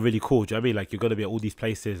always find that really cool. Do you know what I mean? Like, you're gonna be at all these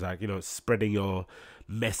places, like, you know, spreading your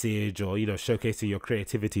message or, you know, showcasing your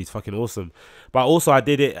creativity is fucking awesome. But also, I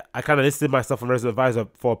kind of listed myself on Resident Advisor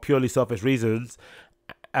for purely selfish reasons.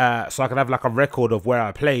 So I can have like a record of where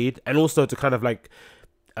I played, and also to kind of like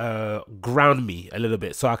ground me a little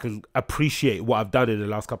bit, so I can appreciate what I've done in the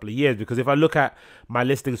last couple of years. Because if I look at my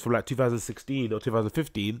listings from like 2016 or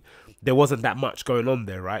 2015, there wasn't that much going on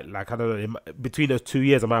there, right? Like, I don't know, between those 2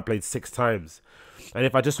 years I might have played 6 times. And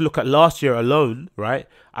if I just look at last year alone, right,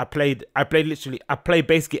 I played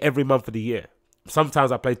basically every month of the year.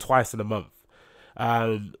 Sometimes I played twice in a month.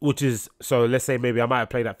 Which is, so let's say maybe I might have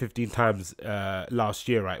played that 15 times last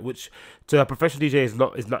year, right? Which to a professional DJ is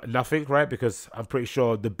not nothing, right? Because I'm pretty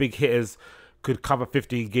sure the big hitters could cover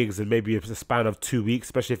 15 gigs in maybe a span of 2 weeks,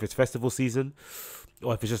 especially if it's festival season,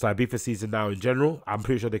 or if it's just like Ibiza season now in general. I'm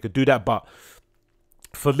pretty sure they could do that. But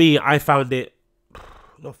for me, I found it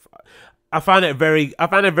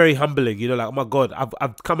very humbling. You know, like, oh my God,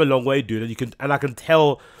 I've come a long way, dude, and I can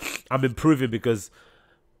tell I'm improving, because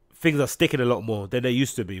things are sticking a lot more than they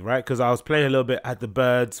used to be, right? Because I was playing a little bit at the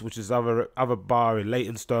Birds, which is other bar in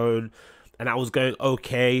Leytonstone, and I was going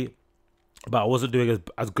okay, but I wasn't doing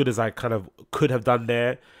as good as I kind of could have done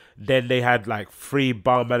there. Then they had like 3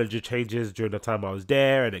 bar manager changes during the time I was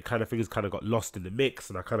there, and things kind of got lost in the mix,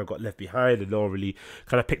 and I kind of got left behind, and no one really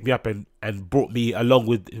kind of picked me up and brought me along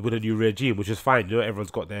with a new regime, which is fine. You know,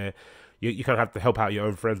 everyone's got their, you kind of have to help out your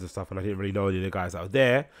own friends and stuff, and I didn't really know any of the guys out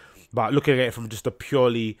there. But looking at it from just a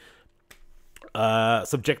purely kind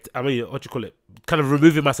of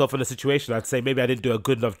removing myself from the situation, I'd say maybe I didn't do a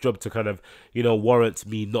good enough job to kind of, you know, warrant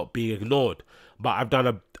me not being ignored. But I've done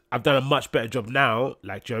a much better job now,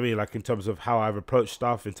 like, do you know what I mean? Like, in terms of how I've approached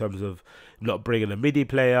stuff, in terms of not bringing a MIDI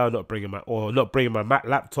player, not bringing my Mac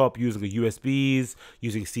laptop, using a USBs,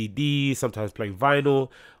 using CDs, sometimes playing vinyl.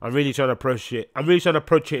 I'm really trying to approach it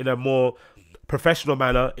in a more professional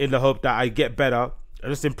manner, in the hope that I get better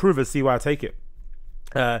and just improve and see where I take it.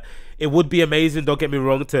 It would be amazing, don't get me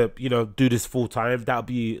wrong, to, you know, do this full time. That would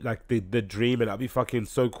be like the dream, and that'd be fucking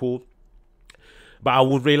so cool. But I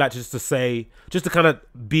would really like just to kind of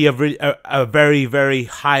be a very, very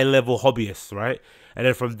high level hobbyist, right? And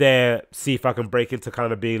then from there, see if I can break into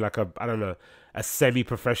kind of being like a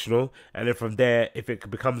semi-professional. And then from there, if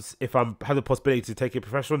I have the possibility to take it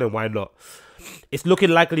professional, then why not? It's looking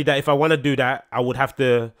likely that if I want to do that, I would have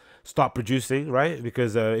to start producing, right?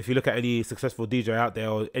 Because if you look at any successful DJ out there,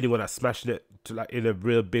 or anyone that's smashing it to like in a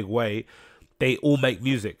real big way, they all make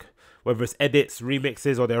music. Whether it's edits,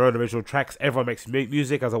 remixes, or their own original tracks, everyone makes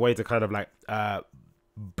music as a way to kind of like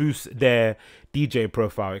boost their DJ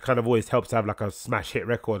profile. It kind of always helps to have like a smash hit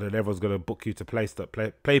record, and everyone's gonna book you to play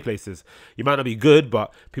places. You might not be good,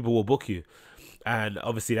 but people will book you, and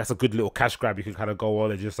obviously that's a good little cash grab. You can kind of go on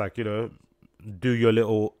and just, like, you know, do your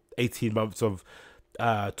little 18 months of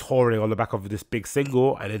touring on the back of this big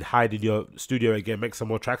single, and then hide in your studio again, make some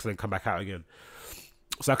more tracks, and then come back out again.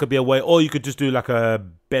 So that could be a way. Or you could just do like a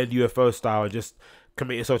Ben UFO style and just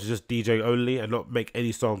commit yourself to just DJing only and not make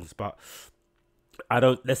any songs. But I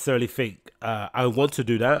don't necessarily think I want to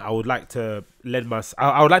do that. I would like to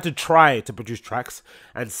I would like to try to produce tracks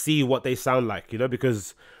and see what they sound like, you know,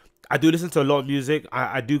 because I do listen to a lot of music.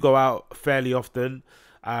 I do go out fairly often.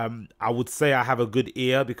 I would say I have a good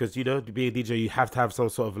ear, because, you know, to be a DJ, you have to have some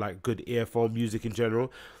sort of like good ear for music in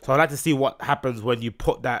general. So I'd like to see what happens when you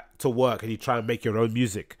put that to work and you try and make your own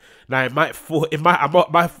music. Now it might fall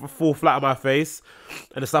flat on my face,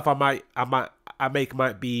 and the stuff I make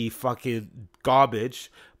might be fucking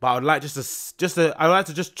garbage. But I would like I'd like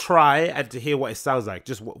to just try and to hear what it sounds like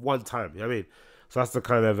just one time. You know what I mean? So that's the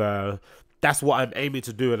kind of that's what I'm aiming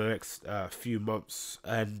to do in the next few months.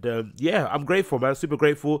 And yeah, I'm grateful, man. Super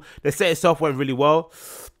grateful. The set itself went really well.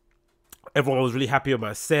 Everyone was really happy with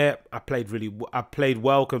my set. I played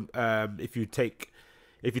well. If you take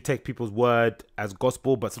if you take people's word as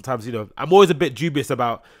gospel. But sometimes, you know, I'm always a bit dubious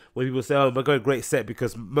about when people say, oh, my God, great set,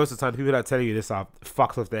 because most of the time people that are telling you this are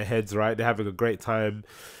fucked off their heads, right? They're having a great time.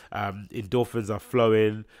 Endorphins are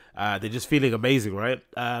flowing. They're just feeling amazing, right?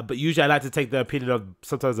 But usually I like to take the opinion of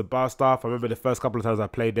sometimes the bar staff. I remember the first couple of times I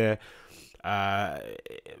played there, I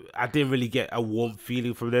didn't really get a warm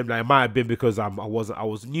feeling from them. Like, it might have been because I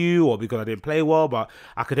was new, or because I didn't play well, but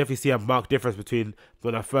I could definitely see a marked difference between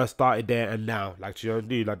when I first started there and now. Like, you know,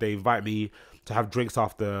 dude, like, they invite me to have drinks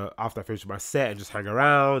after I finish my set and just hang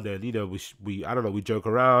around, and, you know, we I don't know, we joke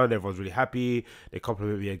around. Everyone's really happy. They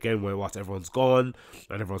compliment me again once everyone's gone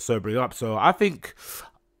and everyone's sobering up. So I think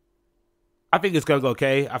it's going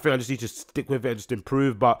okay. I think I just need to stick with it and just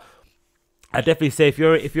improve. But I definitely say if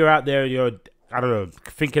you're out there and you're, I don't know,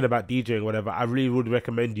 thinking about DJing or whatever, I really would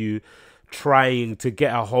recommend you trying to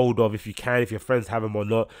get a hold of, if you can, if your friends have them or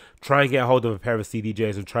not, try and get a hold of a pair of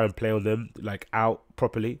CDJs and try and play on them, like, out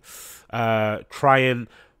properly. Try and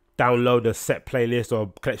download a set playlist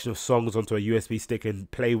or collection of songs onto a USB stick and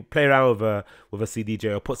play around with a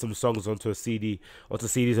CDJ, or put some songs onto CDs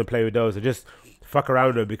and play with those, and just fuck around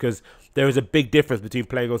with them, because there is a big difference between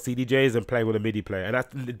playing on CDJs and playing with a MIDI player.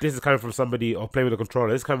 And this is coming from somebody, or playing with a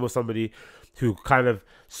controller. This is coming from somebody who kind of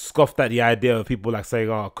scoffed at the idea of people like saying,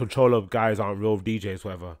 oh, controller guys aren't real DJs,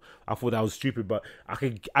 whatever. I thought that was stupid, but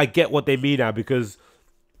I get what they mean now, because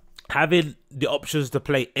having the options to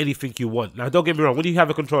play anything you want. Now, don't get me wrong, when you have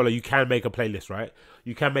a controller, you can make a playlist, right?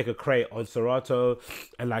 You can make a crate on Serato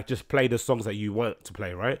and, like, just play the songs that you want to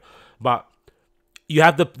play, right? But you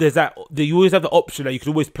have you always have the option that you can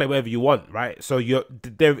always play whatever you want, right? So you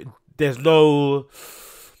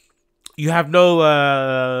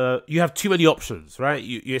have too many options, right?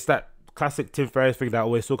 It's that classic Tim Ferriss thing that I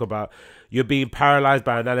always talk about. You're being paralyzed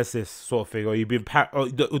by analysis, sort of thing, or you've been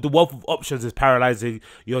the wealth of options is paralyzing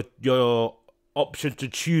your option to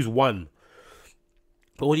choose one.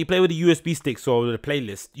 But when you play with the USB sticks or the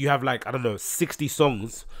playlist, you have, like, I don't know, 60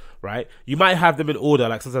 songs, right? You might have them in order,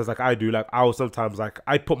 like sometimes, like I do. Like, I will sometimes, like,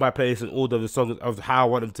 I put my playlist in order of the songs of how I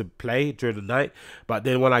want them to play during the night. But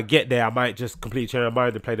then when I get there, I might just completely change my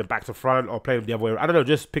mind and play them back to front, or play them the other way. I don't know,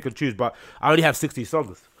 just pick and choose. But I only have 60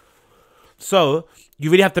 songs, so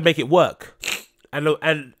you really have to make it work. And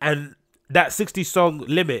that 60 song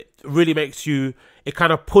limit really makes you, it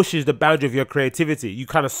kind of pushes the boundary of your creativity. You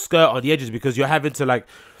kind of skirt on the edges, because you're having to, like,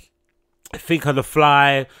 think on the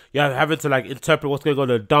fly. You're having to, like, interpret what's going on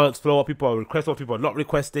the dance floor, what people are requesting, what people are not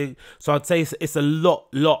requesting. So I'd say it's a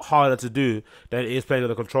lot harder to do than it is playing on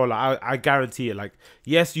the controller. I guarantee it. Like,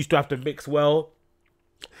 yes, you still have to mix well,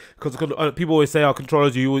 because people always say, oh,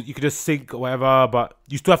 controllers, you can just sync or whatever, but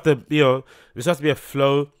you still have to, you know, there has to be a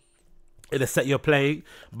flow in the set you're playing.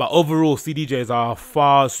 But overall, CDJs are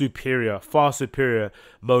far superior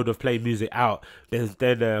mode of playing music out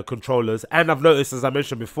than controllers. And I've noticed, as I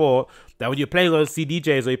mentioned before, that when you're playing on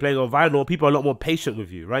CDJs or you're playing on vinyl, people are a lot more patient with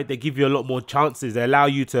you, right? They give you a lot more chances. They allow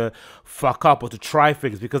you to fuck up or to try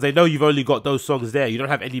things, because they know you've only got those songs there. You don't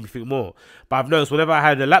have anything more. But I've noticed whenever I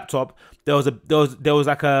had a laptop, there was an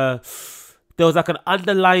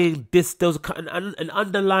underlying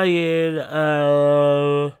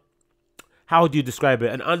how do you describe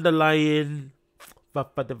it? An underlying,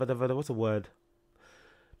 what's the word?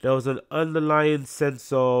 There was an underlying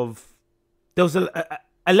sense of, there was a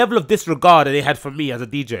level of disregard that they had for me as a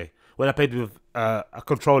DJ when I played with a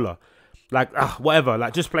controller. Like, whatever,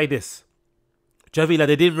 like, just play this. Do you know what I mean? Like,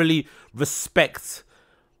 they didn't really respect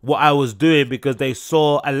what I was doing, because they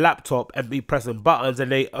saw a laptop and me pressing buttons,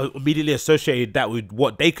 and they immediately associated that with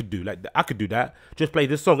what they could do. Like, I could do that. Just play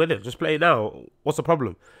this song, innit? Just play it now. What's the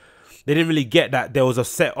problem? They didn't really get that there was a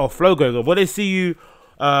set of flow going on. When they see you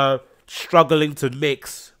struggling to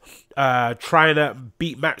mix, trying to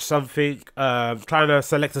beat match something, trying to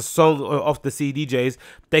select a song off the CDJs,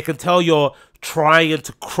 they can tell you're trying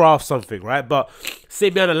to craft something, right? But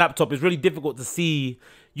sitting behind a laptop is really difficult to see.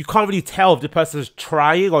 You can't really tell if the person's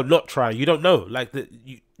trying or not trying. You don't know. Like,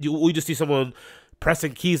 you just see someone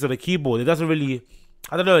pressing keys on a keyboard. It doesn't really,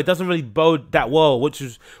 I don't know, it doesn't really bode that well, which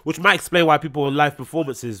might explain why people in live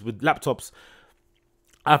performances with laptops,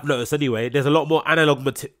 I've noticed anyway, there's a lot more analog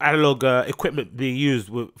equipment being used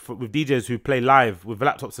with DJs who play live with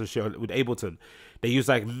laptops and shit with Ableton. They use,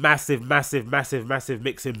 like, massive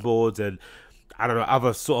mixing boards and, I don't know,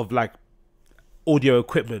 other sort of, like, audio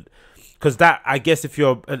equipment. Because that, I guess, if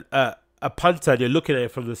you're a punter and you're looking at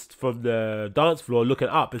it from the dance floor, looking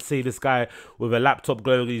up and seeing this guy with a laptop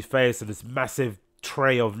glowing in his face and this massive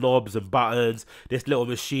tray of knobs and buttons, this little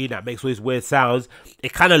machine that makes all these weird sounds,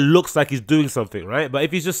 it kind of looks like he's doing something, right? But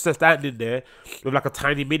if he's just standing there with, like, a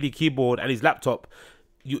tiny mini keyboard and his laptop,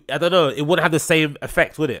 I don't know, it wouldn't have the same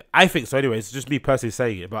effect, would it? I think so anyway. It's just me personally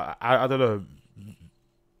saying it, but I don't know.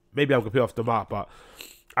 Maybe I'm completely off the mark, but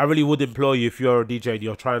I really would implore you, if you're a DJ and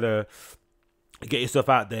you're trying to get yourself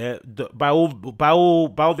out there, by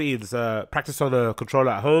all means, practice on a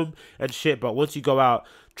controller at home and shit. But once you go out,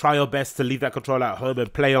 try your best to leave that controller at home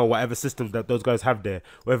and play on whatever system that those guys have there.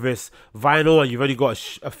 Whether it's vinyl and you've only got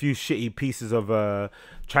a few shitty pieces of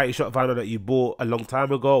charity shop vinyl that you bought a long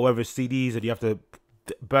time ago, or whether it's CDs and you have to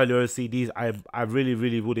burn your own CDs, I really,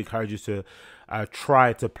 really would encourage you to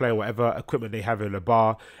try to play whatever equipment they have in the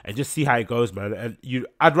bar and just see how it goes, man. And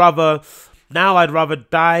I'd rather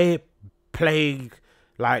die playing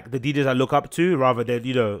like the DJs I look up to, rather than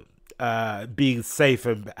being safe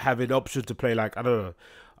and having the option to play, like, I don't know,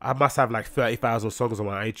 I must have like 30,000 songs on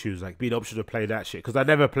my iTunes, like being the option to play that shit, because I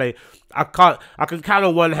never play. I can count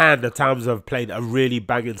on one hand the times I've played a really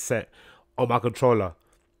banging set on my controller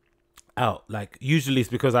out. Like, usually it's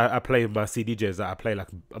because I play my CDJs that I play like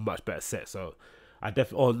a much better set. So I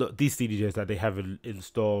definitely, these CDJs that they have in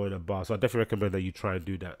store in a bar. So I definitely recommend that you try and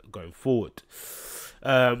do that going forward.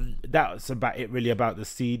 That's about it really about the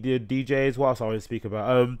CD DJs. What else I want to speak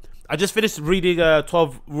about? I just finished reading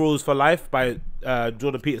 12 Rules for Life by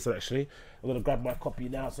Jordan Peterson. Actually, I'm gonna grab my copy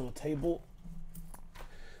now. It's on the table.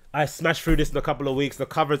 I smashed through this in a couple of weeks. The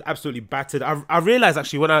cover is absolutely battered. I realized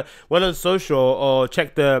actually when I went on social or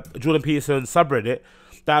checked the Jordan Peterson subreddit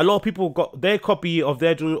that a lot of people got their copy of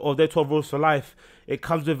their 12 Rules for Life. It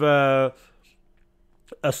comes with a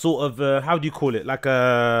sort of how do you call it? Like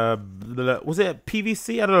was it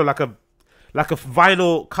PVC? I don't know, like a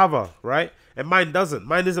vinyl cover, right? And mine doesn't.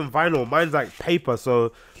 Mine isn't vinyl. Mine's like paper.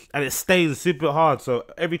 So, and it stains super hard. So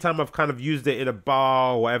every time I've kind of used it in a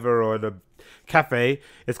bar or whatever, or in a cafe,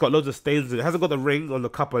 it's got loads of stains in it. It hasn't got the ring on the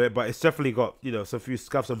cup on it, but it's definitely got, some few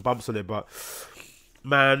scuffs and bumps on it. But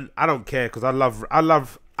man, I don't care, because I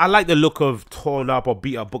like the look of torn up or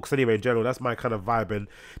beat up books anyway in general. That's my kind of vibe, and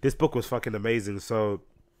this book was fucking amazing. So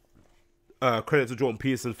credit to Jordan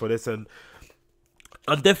Peterson for this, and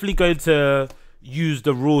I'm definitely going to use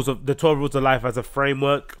the 12 rules of life as a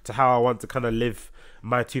framework to how I want to kind of live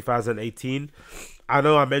my 2018. I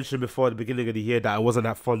know I mentioned before at the beginning of the year that I wasn't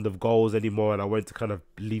that fond of goals anymore, and I wanted to kind of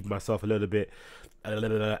leave myself a little bit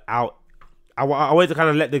out. I wanted to kind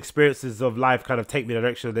of let the experiences of life kind of take me in the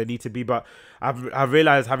direction they need to be. But I've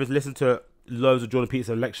realized, having listened to loads of Jordan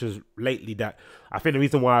Peterson lectures lately, that I think the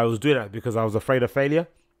reason why I was doing that is because I was afraid of failure.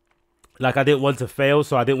 Like, I didn't want to fail,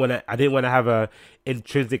 so I didn't want to have a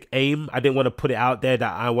intrinsic aim. I didn't want to put it out there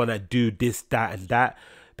that I want to do this, that, and that,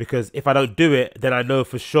 because if I don't do it, then I know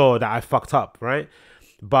for sure that I fucked up, right?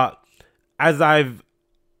 But as I've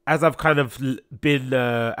kind of been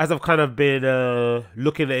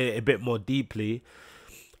looking at it a bit more deeply,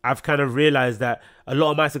 I've kind of realized that a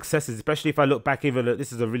lot of my successes, especially if I look back,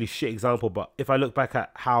 this is a really shit example, but if I look back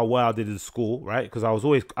at how well I did in school, right? Because I was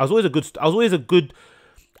always a good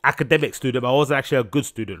academic student, but I wasn't actually a good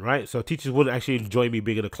student, right? So teachers wouldn't actually enjoy me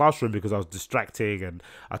being in the classroom because I was distracting and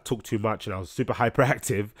I talked too much and I was super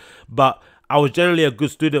hyperactive. But I was generally a good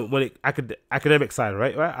student when it academic side,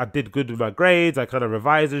 right? I did good with my grades. I kind of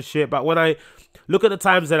revised and shit. But when I look at the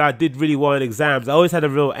times that I did really well in exams, I always had a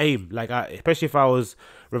real aim. Like, especially if I was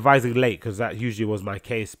revising late, because that usually was my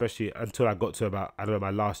case, especially until I got to about, I don't know, my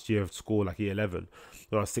last year of school, like year 11.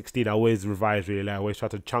 When I was 16, I always revised really late. I always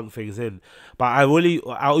tried to chunk things in. But I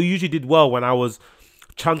usually did well when I was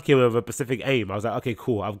chunking with a specific aim. I was like, okay,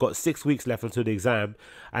 cool. I've got 6 weeks left until the exam,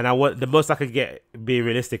 and I want the most I can get, being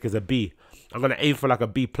realistic, is a B. I'm gonna aim for like a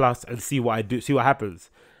B plus and see what happens.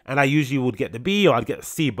 And I usually would get the B or I'd get a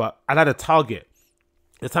C, but I had a target.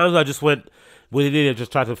 The times I just went willy-nilly and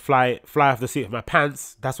just tried to fly off the seat of my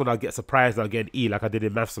pants, that's when I'd get surprised and I'd get an E, like I did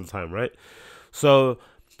in maths sometime, right? So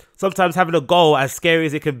sometimes having a goal, as scary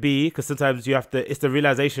as it can be, because sometimes you have to, it's the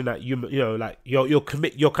realization that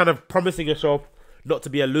you're kind of promising yourself not to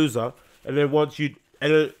be a loser, and then once you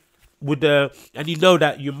and you know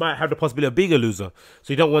that you might have the possibility of being a loser,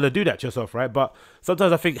 so you don't want to do that to yourself, right? But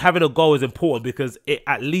sometimes I think having a goal is important because it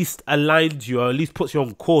at least aligns you, or at least puts you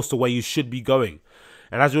on course to where you should be going.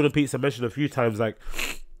 And as Jordan Peterson mentioned a few times, like,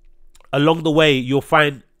 along the way you'll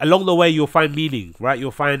find meaning, right?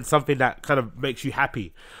 You'll find something that kind of makes you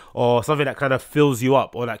happy, or something that kind of fills you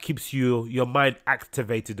up, or that keeps your mind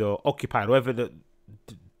activated or occupied, whatever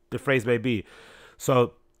the phrase may be.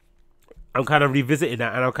 So I'm kind of revisiting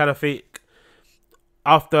that, and I kind of think,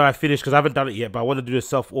 after I finish, because I haven't done it yet, but I want to do a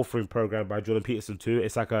self-authoring program by Jordan Peterson too.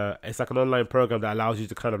 It's like an online program that allows you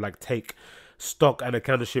to kind of like take stock and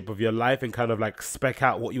accountanship of your life and kind of like spec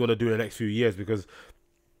out what you want to do in the next few years, because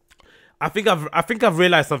I think I've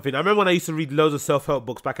realized something. I remember when I used to read loads of self-help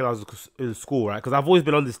books back when I was in school, right? Because I've always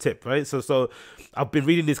been on this tip, right? So I've been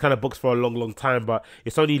reading these kind of books for a long time, but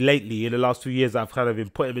it's only lately in the last 2 years I've kind of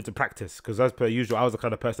been putting them into practice. Because as per usual, I was the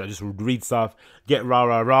kind of person that just would read stuff, get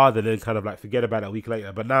rah, and then kind of like forget about it a week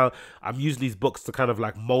later. But now I'm using these books to kind of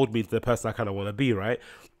like mold me into the person I kind of want to be, right?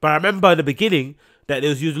 But I remember in the beginning that there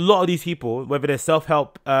was a lot of these people, whether they're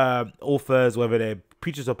self-help authors, whether they're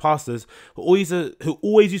preachers or pastors, who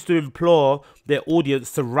always used to implore their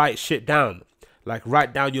audience to write shit down. Like,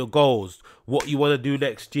 write down your goals, what you want to do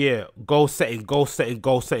next year, goal setting. I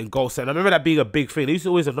remember that being a big thing. It used to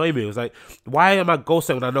always annoy me. It was like, why am I goal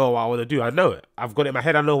setting when I know what I want to do? I know it. I've got it in my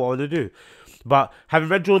head. I know what I want to do. But having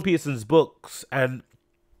read Jordan Peterson's books and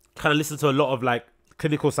kind of listened to a lot of like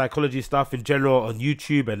clinical psychology stuff in general on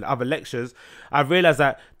YouTube and other lectures, I've realized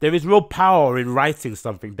that there is real power in writing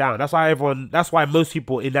something down. That's why most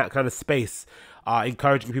people in that kind of space are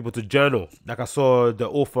encouraging people to journal. Like I saw the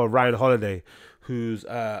author Ryan Holiday, who's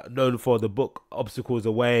known for the book Obstacles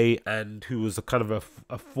Away, and who was a kind of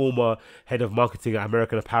a former head of marketing at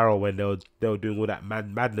American Apparel when they were doing all that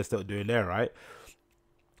madness they were doing there, right?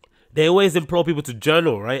 They always implore people to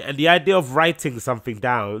journal, right? And the idea of writing something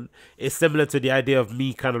down is similar to the idea of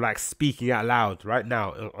me kind of like speaking out loud right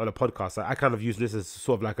now on a podcast. I kind of use this as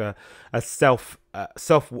sort of like a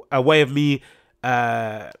way of me,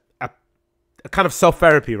 a kind of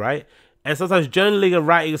self-therapy, right? And sometimes journaling and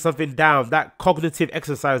writing something down, that cognitive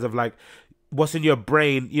exercise of like what's in your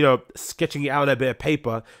brain, you know, sketching it out on a bit of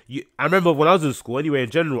paper. I remember when I was in school, anyway, in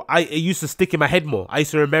general, it used to stick in my head more. I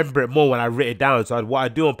used to remember it more when I wrote it down. So what I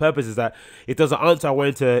do on purpose is that if there's an answer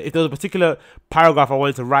if there was a particular paragraph I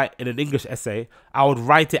wanted to write in an English essay, I would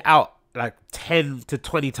write it out like 10 to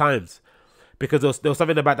 20 times. Because there was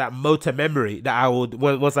something about that motor memory that I would,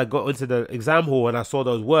 once I got into the exam hall and I saw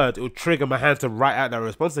those words, it would trigger my hand to write out that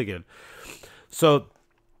response again. So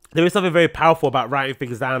there is something very powerful about writing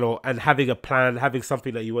things down and having a plan, having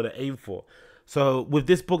something that you want to aim for. So with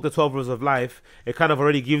this book, The 12 Rules of Life, it kind of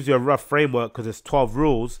already gives you a rough framework because it's 12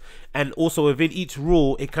 rules. And also within each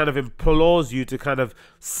rule, it kind of implores you to kind of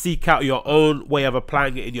seek out your own way of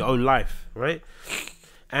applying it in your own life, right?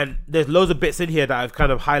 And there's loads of bits in here that I've kind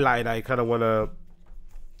of highlighted I kind of want to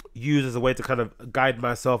use as a way to kind of guide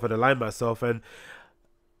myself and align myself. And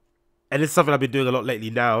it's something I've been doing a lot lately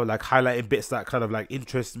now, like highlighting bits that kind of like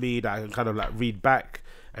interest me, that I can kind of like read back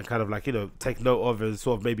and kind of like, you know, take note of and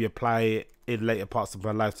sort of maybe apply it in later parts of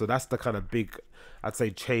my life. So that's the kind of big, I'd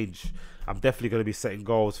say, change. I'm definitely going to be setting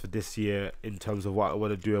goals for this year in terms of what I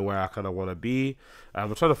want to do and where I kind of want to be.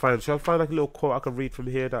 I'm trying to find, should I find like a little quote I can read from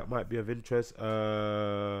here that might be of interest?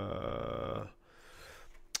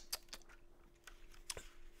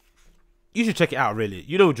 You should check it out, really.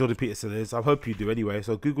 You know who Jordan Peterson is. I hope you do anyway.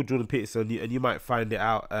 So Google Jordan Peterson and you might find it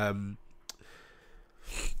out.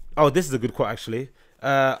 Oh, this is a good quote, actually.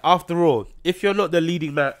 After all, if you're not the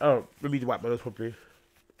leading man... Oh, let me wipe my nose properly.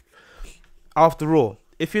 After all,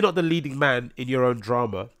 if you're not the leading man in your own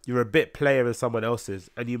drama, you're a bit player in someone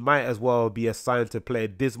else's, and you might as well be assigned to play a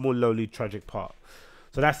dismal, lonely, tragic part.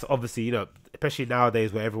 So that's obviously, you know, especially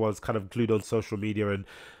nowadays where everyone's kind of glued on social media and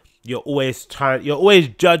you're always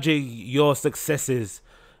judging your successes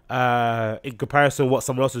in comparison to what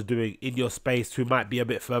someone else is doing in your space who might be a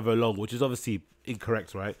bit further along, which is obviously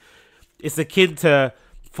incorrect, right? It's akin to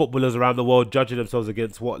footballers around the world judging themselves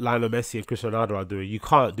against what Lionel Messi and Cristiano Ronaldo are doing. You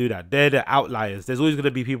can't do that. They're the outliers. There's always going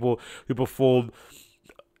to be people who perform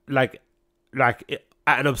like at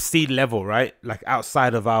an obscene level, right? Like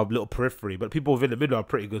outside of our little periphery. But people within the middle are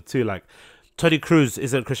pretty good too. Like Toni Kroos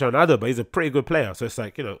isn't Cristiano Ronaldo, but he's a pretty good player. So it's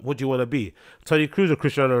like, you know, what do you want to be? Toni Kroos or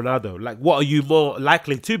Cristiano Ronaldo? Like, what are you more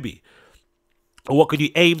likely to be? Or what could you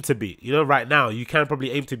aim to be? You know, right now, you can probably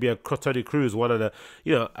aim to be a Toni Kroos, one of the,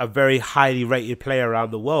 you know, a very highly rated player around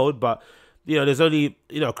the world. But, you know, there's only,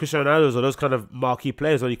 you know, Cristiano Ronaldo's or those kind of marquee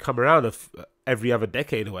players only come around every other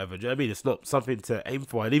decade or whatever. Do you know what I mean? It's not something to aim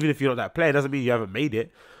for. And even if you're not that player, it doesn't mean you haven't made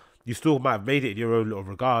it. You still might have made it in your own little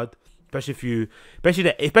regard. Especially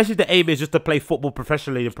if the aim is just to play football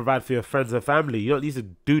professionally and provide for your friends and family. You don't need to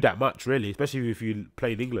do that much, really. Especially if you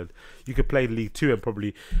play in England, you could play in League Two and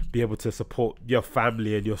probably be able to support your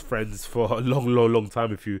family and your friends for a long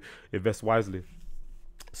time if you invest wisely.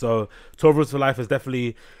 So 12 Rules for Life is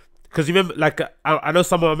definitely, because you remember, like I know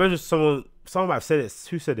someone might have said it.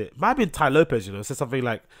 Who said it? Might have been Ty Lopez. You know, said something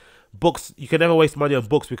like, "Books. You can never waste money on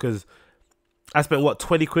books because I spent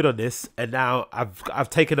 20 quid on this, and now I've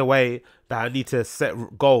taken away that I need to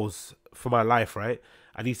set goals for my life, right?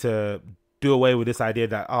 I need to do away with this idea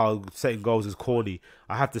that setting goals is corny.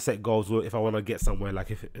 I have to set goals if I want to get somewhere.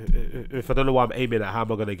 Like if I don't know what I'm aiming at, how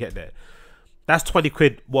am I going to get there? that's 20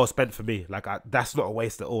 quid well spent for me. Like that's not a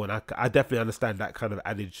waste at all, and I definitely understand that kind of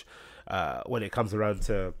adage when it comes around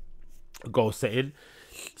to goal setting.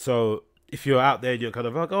 So if you're out there and you're kind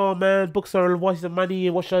of like, oh man, books are a waste of money,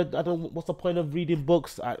 what's the point of reading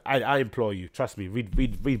books? I implore you, trust me,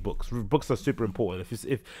 read books. Books are super important.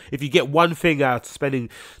 If you get one thing out of spending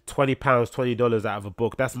 £20, $20 out of a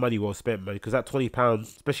book, that's money well spent, man. Because that £20,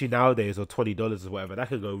 especially nowadays, or $20 or whatever, that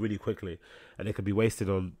can go really quickly, and it can be wasted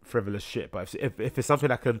on frivolous shit. But if it's something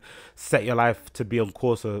that can set your life to be on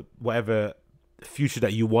course or whatever future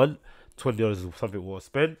that you want, $20 is something well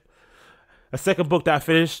spent. A second book that I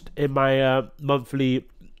finished in my monthly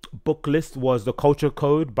book list was The Culture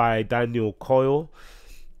Code by Daniel Coyle.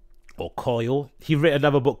 He wrote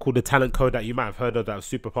another book called The Talent Code that you might have heard of, that was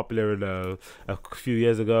super popular in a few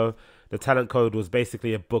years ago. The Talent Code was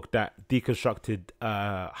basically a book that deconstructed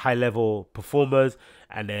high-level performers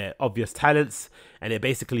and their obvious talents, and it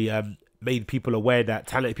basically made people aware that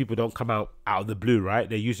talented people don't come out of the blue, right?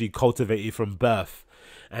 They're usually cultivated from birth.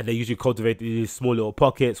 And they usually cultivate these small little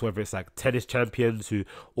pockets, whether it's like tennis champions who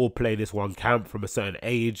all play this one camp from a certain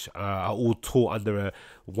age, are all taught under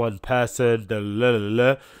one person.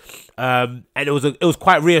 And it was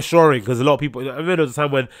quite reassuring, because a lot of people, I remember there was a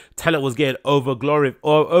time when talent was getting over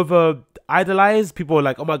idolized. People were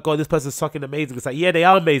like, oh my god, this person's fucking amazing. It's like, yeah, they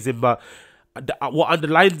are amazing, but what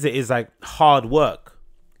underlines it is like hard work.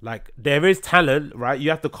 Like, there is talent, right? You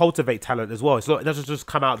have to cultivate talent as well. It doesn't just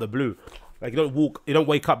come out of the blue. Like, you don't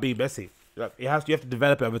wake up being messy. Like, you have to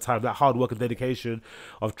develop it over time. That hard work and dedication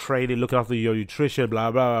of training, looking after your nutrition, blah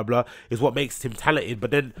blah blah blah, is what makes him talented. But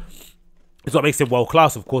then it's what makes him world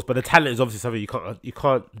class, of course. But the talent is obviously something you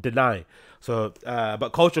can't deny. So, but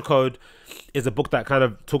Culture Code is a book that kind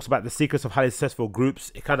of talks about the secrets of highly successful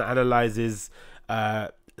groups. It kind of analyzes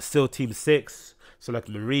SEAL Team 6, so like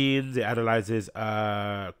Marines. It analyzes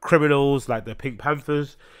criminals like the Pink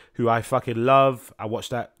Panthers, who I fucking love. I watched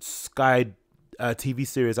that Sky TV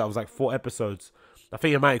series that was like 4 episodes. I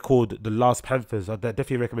think it might be called The Last Panthers. I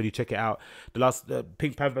definitely recommend you check it out. The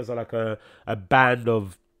Pink Panthers are like a band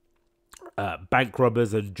of bank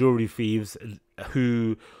robbers and jewelry thieves,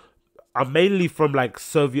 who are mainly from like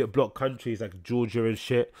Soviet bloc countries like Georgia and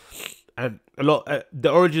shit. And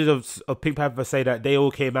the origins of Pink Panther say that they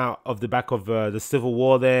all came out of the back of the Civil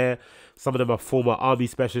War there. Some of them are former army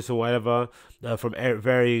specialists or whatever, from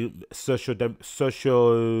very social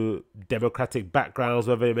democratic backgrounds,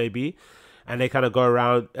 whatever it may be. And they kind of go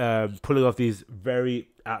around pulling off these very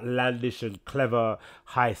outlandish and clever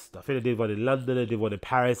heists. I think they did one in London, they did one in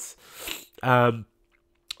Paris. And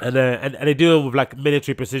they do it with like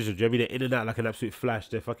military precision. Do you know what I mean? They're in and out like an absolute flash.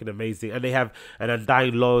 They're fucking amazing, and they have an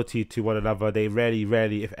undying loyalty to one another. They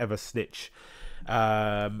rarely, if ever, snitch.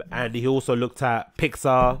 And he also looked at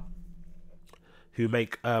Pixar, who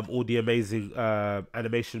make all the amazing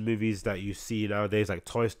animation movies that you see nowadays, like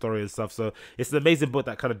Toy Story and stuff. So it's an amazing book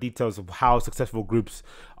that kind of details of how successful groups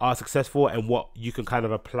are successful, and what you can kind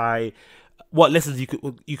of apply. What lessons you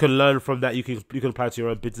can learn from that you can apply to your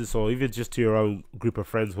own business, or even just to your own group of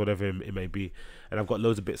friends, whatever it may be. And I've got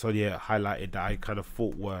loads of bits on here highlighted that I kind of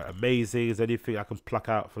thought were amazing. Is there anything I can pluck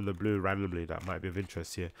out from the blue randomly that might be of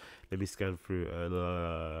interest here? Let me scan through.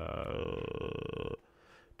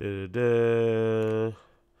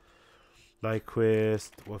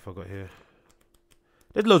 Nyquist. What have I got here?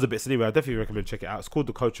 There's loads of bits anyway. I definitely recommend check it out. It's called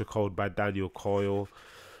The Culture Code by Daniel Coyle.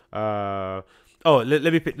 Let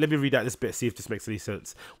me read out this bit, see if this makes any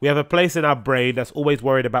sense. We have a place in our brain that's always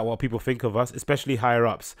worried about what people think of us, especially higher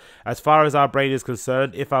ups. As far as our brain is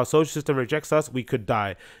concerned, if our social system rejects us, we could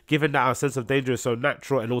die. Given that our sense of danger is so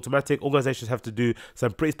natural and automatic, organizations have to do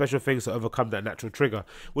some pretty special things to overcome that natural trigger,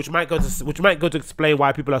 which might go to explain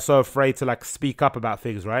why people are so afraid to like speak up about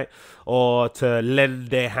things, right? Or to lend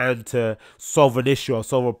their hand to solve an issue or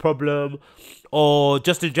solve a problem, or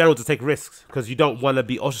just in general to take risks, because you don't want to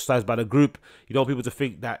be ostracized by the group. You don't want people to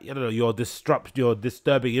think that, you know, you're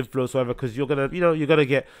disturbing influence or whatever, because you're gonna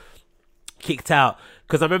get kicked out.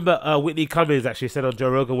 Because I remember Whitney Cummings actually said on Joe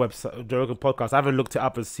Rogan podcast, I haven't looked it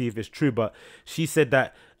up and see if it's true, but she said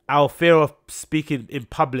that our fear of speaking in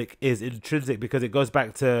public is intrinsic, because it goes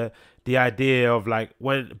back to the idea of like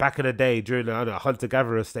when back in the day during the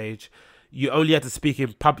hunter-gatherer stage, you only had to speak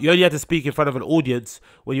in front of an audience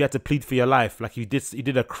when you had to plead for your life. Like you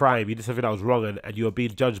did a crime, you did something that was wrong, and you were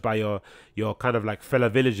being judged by your kind of like fellow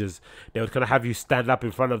villagers. They would kind of have you stand up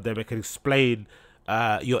in front of them and can explain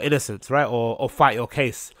your innocence, right, or fight your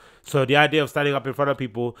case. So the idea of standing up in front of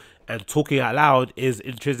people and talking out loud is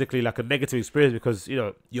intrinsically like a negative experience, because you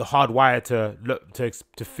know you're hardwired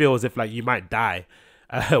to feel as if like you might die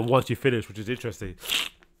once you finish, which is interesting.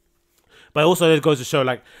 But also it goes to show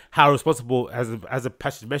like how responsible, as a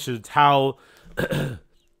passage mentioned, how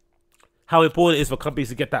important it is for companies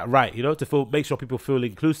to get that right, to make sure people feel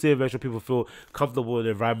inclusive, make sure people feel comfortable in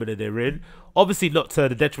the environment that they're in. Obviously, not to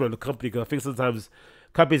the detriment of the company, because I think sometimes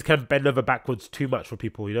companies can bend over backwards too much for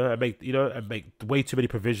people, and make way too many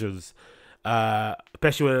provisions.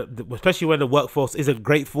 Especially when the workforce isn't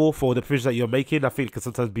grateful for the provisions that you're making. I think it can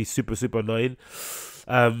sometimes be super, super annoying.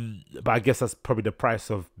 But I guess that's probably the price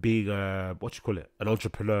of being an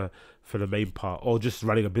entrepreneur for the main part, or just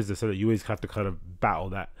running a business, so that you always have to kind of battle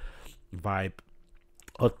that vibe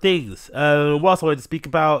of things. What else I wanted to speak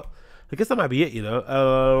about? I guess that might be it.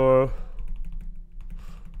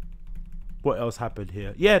 What else happened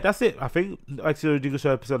here? Yeah, that's it. I think actually Jingle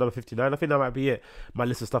Show episode number 59. I think that might be it. My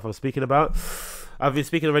list of stuff I'm speaking about. I've been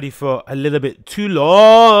speaking already for a little bit too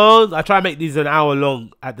long. I try and make these an hour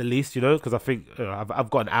long at the least, because I think I've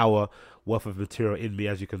got an hour worth of material in me,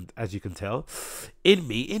 as you can tell, in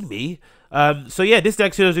me. So yeah, this is the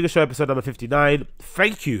Agostinho Zinga Show episode number 59.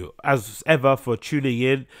 Thank you as ever for tuning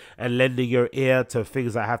in and lending your ear to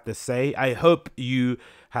things I have to say. I hope you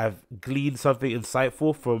have gleaned something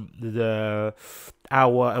insightful from the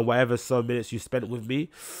hour and whatever so minutes you spent with me.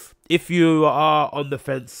 If you are on the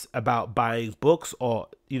fence about buying books, or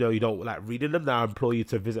you don't like reading them, now I implore you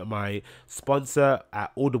to visit my sponsor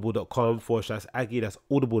at audible.com/Aggie. That's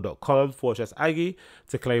audible.com/Aggie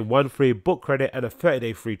to claim 1 free book credit and a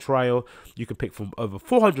 30-day free trial. You can pick from over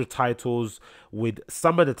 400 titles, with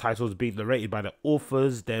some of the titles being narrated by the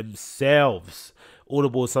authors themselves.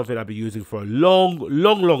 Audible is something I've been using for a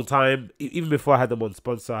long time. Even before I had them on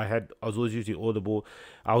sponsor, I was always using Audible.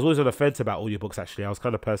 I was always on the fence about audiobooks, actually. I was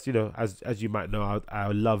kind of person, as you might know, I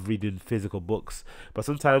love reading physical books. But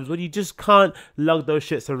sometimes when you just can't lug those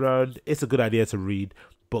shits around, it's a good idea to read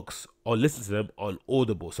books or listen to them on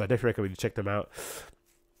Audible. So I definitely recommend you check them out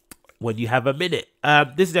when you have a minute.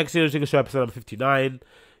 This is the Agostinho Zinga Show episode number 59.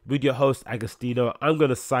 With your host, Agostinho. I'm going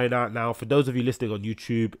to sign out now. For those of you listening on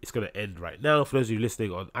YouTube, it's going to end right now. For those of you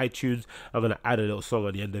listening on iTunes, I'm going to add a little song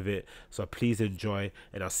on the end of it. So please enjoy,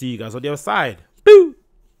 and I'll see you guys on the other side.